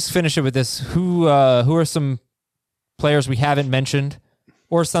why don't we just finish it with this? Who are some players we haven't mentioned,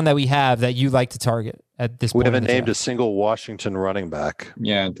 or some that we have that you like to target at this point? We haven't named a single Washington running back.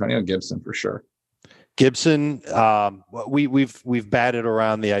 Yeah, Antonio Gibson for sure. Gibson, we've batted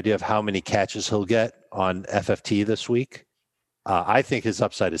around the idea of how many catches he'll get on FFT this week. I think his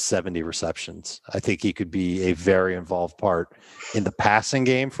upside is 70 receptions. I think he could be a very involved part in the passing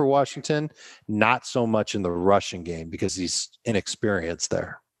game for Washington, not so much in the rushing game because he's inexperienced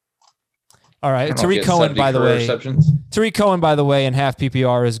there. All right. Tariq Cohen, by the way, in half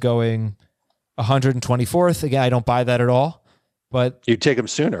PPR is going 124th. Again, I don't buy that at all, but you take him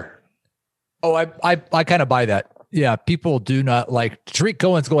sooner. Oh, I kind of buy that. Yeah. People do not like Tariq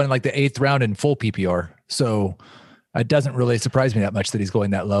Cohen's going in like the 8th round in full PPR. So it doesn't really surprise me that much that he's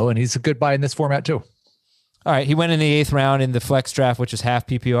going that low, and he's a good buy in this format too. All right. He went in the 8th round in the flex draft, which is half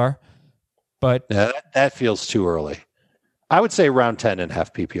PPR, but yeah, that feels too early. I would say round 10 and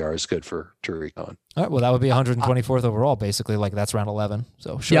half PPR is good for Tariq Cohen. All right, well, that would be 124th overall, basically. Like that's round 11.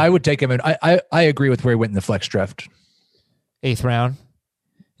 So sure. Yeah, I would take him in. I agree with where he went in the flex draft. 8th round.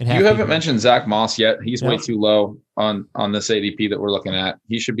 You haven't mentioned Zach Moss yet. He's way too low on this ADP that we're looking at.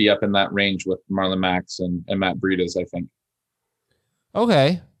 He should be up in that range with Marlon Max and Matt Breida's, I think.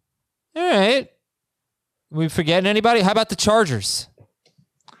 Okay. All right. We forgetting anybody? How about the Chargers?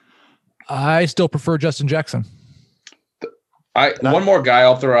 I still prefer Justin Jackson. One more guy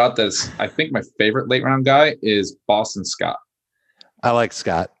I'll throw out that's I think my favorite late round guy is Boston Scott. I like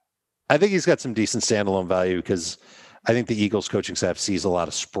Scott. I think he's got some decent standalone value because I think the Eagles coaching staff sees a lot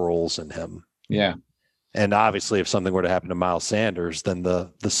of Sproles in him. Yeah. And obviously if something were to happen to Miles Sanders, then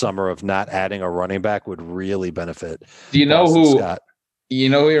the summer of not adding a running back would really benefit. Do you know who he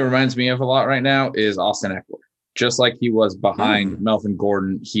reminds me of a lot right now is Austin Eckler. Just like he was behind Melvin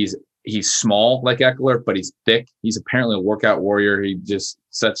Gordon. He's small like Eckler, but he's thick. He's apparently a workout warrior. He just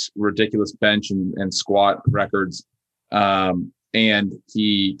sets ridiculous bench and squat records. And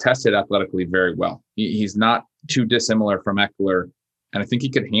he tested athletically very well. He's not too dissimilar from Eckler. And I think he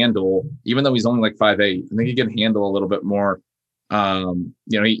could handle, even though he's only like 5'8", I think he can handle a little bit more.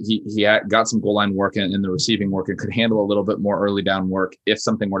 He got some goal line work in the receiving work and could handle a little bit more early down work if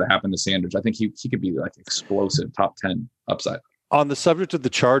something were to happen to Sanders. I think he could be like explosive top 10 upside. On the subject of the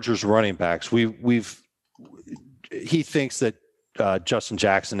Chargers running backs, he thinks that Justin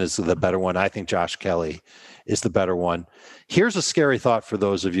Jackson is the better one. I think Josh Kelly is the better one. Here's a scary thought for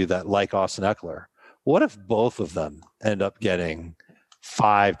those of you that like Austin Eckler. What if both of them end up getting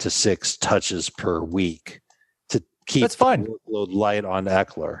 5 to 6 touches per week to keep That's fine. the workload light on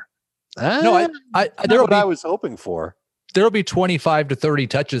Eckler? No, That's what I was hoping for. There'll be 25 to 30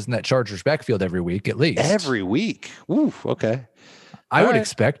 touches in that Chargers backfield every week, at least. Every week. Ooh, okay. I would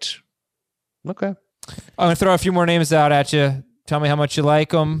expect. Okay. I'm going to throw a few more names out at you. Tell me how much you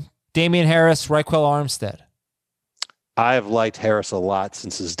like them. Damian Harris, Raquel Armstead. I have liked Harris a lot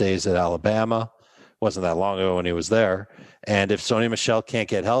since his days at Alabama. Wasn't that long ago when he was there. And if Sony Michel can't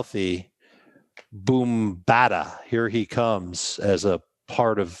get healthy, boom, bada, here he comes as a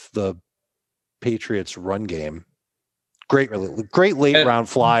part of the Patriots run game. Great late round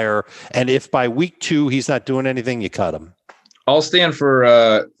flyer. And if by week 2 he's not doing anything, you cut him. I'll stand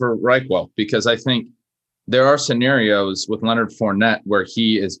for Reichwell because I think there are scenarios with Leonard Fournette where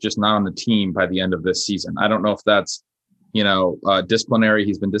he is just not on the team by the end of this season. I don't know if that's, disciplinary.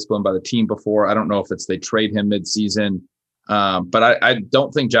 He's been disciplined by the team before. I don't know if it's they trade him mid-season. But I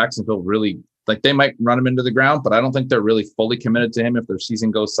don't think Jacksonville really, they might run him into the ground, but I don't think they're really fully committed to him if their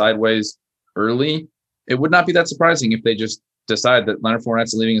season goes sideways early. It would not be that surprising if they just decide that Leonard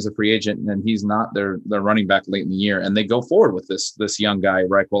Fournette's leaving as a free agent and he's not their running back late in the year, and they go forward with this young guy,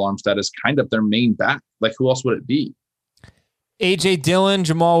 Raquel Armstead, is kind of their main back. Like, who else would it be? A.J. Dillon,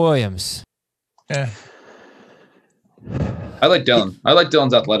 Jamal Williams. Yeah. I like Dillon. I like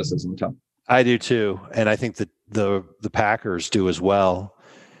Dillon's athleticism, Tom. I do too, and I think that the Packers do as well.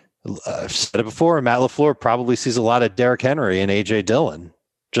 I've said it before, Matt LaFleur probably sees a lot of Derrick Henry and A.J. Dillon.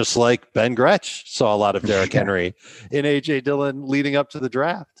 Just like Ben Gretsch saw a lot of Derrick Henry in A.J. Dillon leading up to the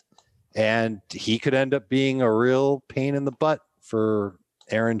draft. And he could end up being a real pain in the butt for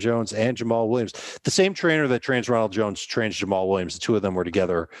Aaron Jones and Jamal Williams. The same trainer that trains Ronald Jones trains Jamal Williams. The two of them were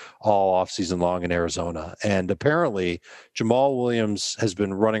together all offseason long in Arizona. And apparently Jamal Williams has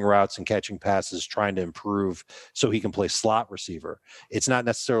been running routes and catching passes, trying to improve so he can play slot receiver. It's not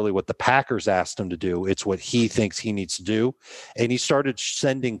necessarily what the Packers asked him to do. It's what he thinks he needs to do. And he started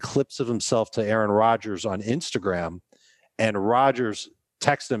sending clips of himself to Aaron Rodgers on Instagram, and Rodgers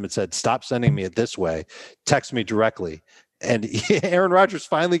texted him and said, "Stop sending me it this way. Text me directly." And Aaron Rodgers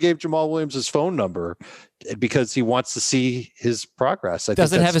finally gave Jamal Williams his phone number because he wants to see his progress.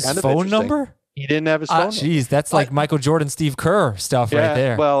 Doesn't have his phone number? He didn't have his phone number. Jeez, that's like Michael Jordan, Steve Kerr stuff right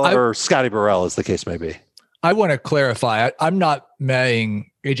there. Well, or Scotty Burrell, as the case may be. I want to clarify. I'm not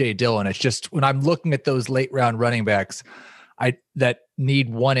marrying A.J. Dillon. It's just when I'm looking at those late round running backs that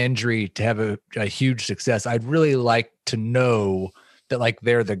need one injury to have a huge success, I'd really like to know that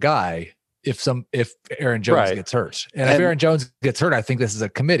they're the guy if Aaron Jones gets hurt. And if Aaron Jones gets hurt, I think this is a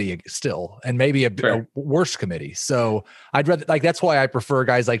committee still, and maybe a worse committee. So I'd rather, that's why I prefer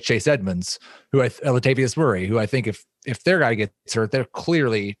guys like Chase Edmonds, Latavius Murray, who I think if their guy gets hurt, they're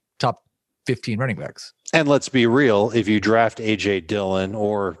clearly top 15 running backs. And let's be real, if you draft A.J. Dillon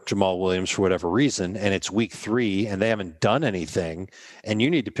or Jamal Williams for whatever reason, and it's week 3 and they haven't done anything, and you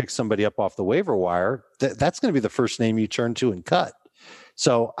need to pick somebody up off the waiver wire, that's going to be the first name you turn to and cut.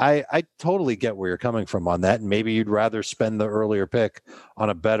 So I totally get where you're coming from on that. And maybe you'd rather spend the earlier pick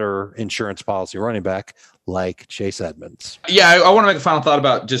on a better insurance policy running back like Chase Edmonds. Yeah, I want to make a final thought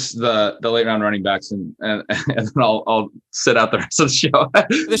about just the late round running backs, and then I'll sit out the rest of the show.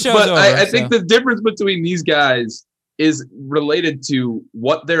 The show's but over, I think the difference between these guys is related to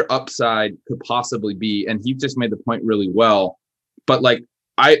what their upside could possibly be. And he just made the point really well. But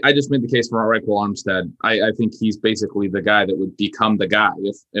I just made the case for Raquel Armstead. I think he's basically the guy that would become the guy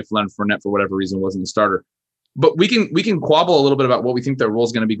if Leonard Fournette, for whatever reason, wasn't the starter. But we can quabble a little bit about what we think their role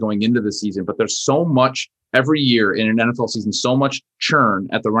is going to be going into the season. But there's so much every year in an NFL season, so much churn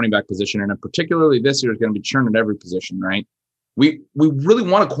at the running back position. And particularly this year is going to be churn at every position, right? We really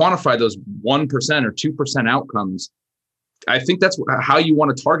want to quantify those 1% or 2% outcomes. I think that's how you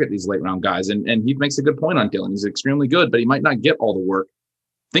want to target these late round guys. And he makes a good point on Dillon. He's extremely good, but he might not get all the work.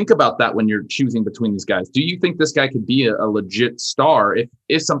 Think about that when you're choosing between these guys. Do you think this guy could be a legit star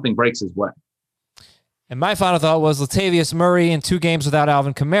if something breaks his way? And my final thought was Latavius Murray in 2 games without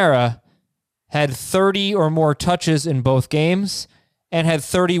Alvin Kamara had 30 or more touches in both games and had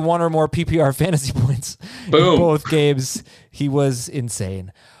 31 or more PPR fantasy points in both games. He was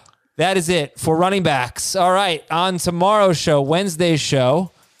insane. That is it for running backs. All right, on tomorrow's show, Wednesday's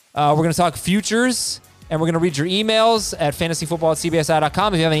show, we're going to talk futures. And we're going to read your emails at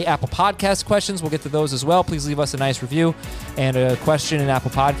fantasyfootball@cbsi.com. If you have any Apple Podcast questions, we'll get to those as well. Please leave us a nice review and a question in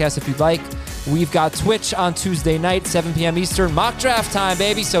Apple Podcasts if you'd like. We've got Twitch on Tuesday night, 7 p.m. Eastern. Mock draft time,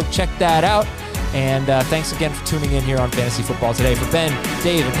 baby. So check that out. And thanks again for tuning in here on Fantasy Football Today. For Ben,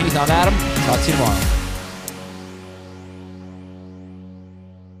 Dave, and Heath, I'm Adam. Talk to you tomorrow.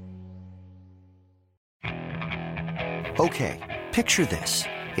 Okay, picture this.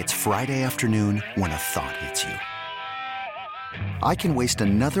 It's Friday afternoon when a thought hits you. I can waste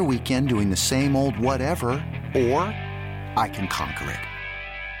another weekend doing the same old whatever, or I can conquer it.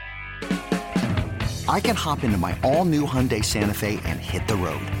 I can hop into my all-new Hyundai Santa Fe and hit the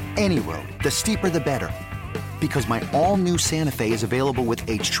road. Any road. The steeper, the better. Because my all-new Santa Fe is available with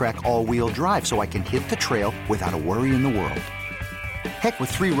H-Track all-wheel drive, so I can hit the trail without a worry in the world. Heck, with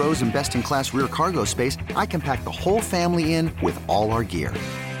 3 rows and best-in-class rear cargo space, I can pack the whole family in with all our gear.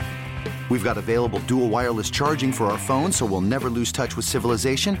 We've got available dual wireless charging for our phones, so we'll never lose touch with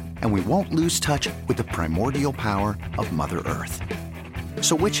civilization, and we won't lose touch with the primordial power of Mother Earth.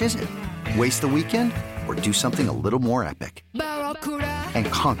 So which is it? Waste the weekend or do something a little more epic? And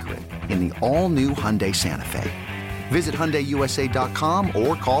conquer it in the all-new Hyundai Santa Fe. Visit HyundaiUSA.com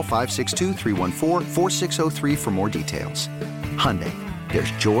or call 562-314-4603 for more details. Hyundai,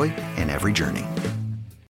 there's joy in every journey.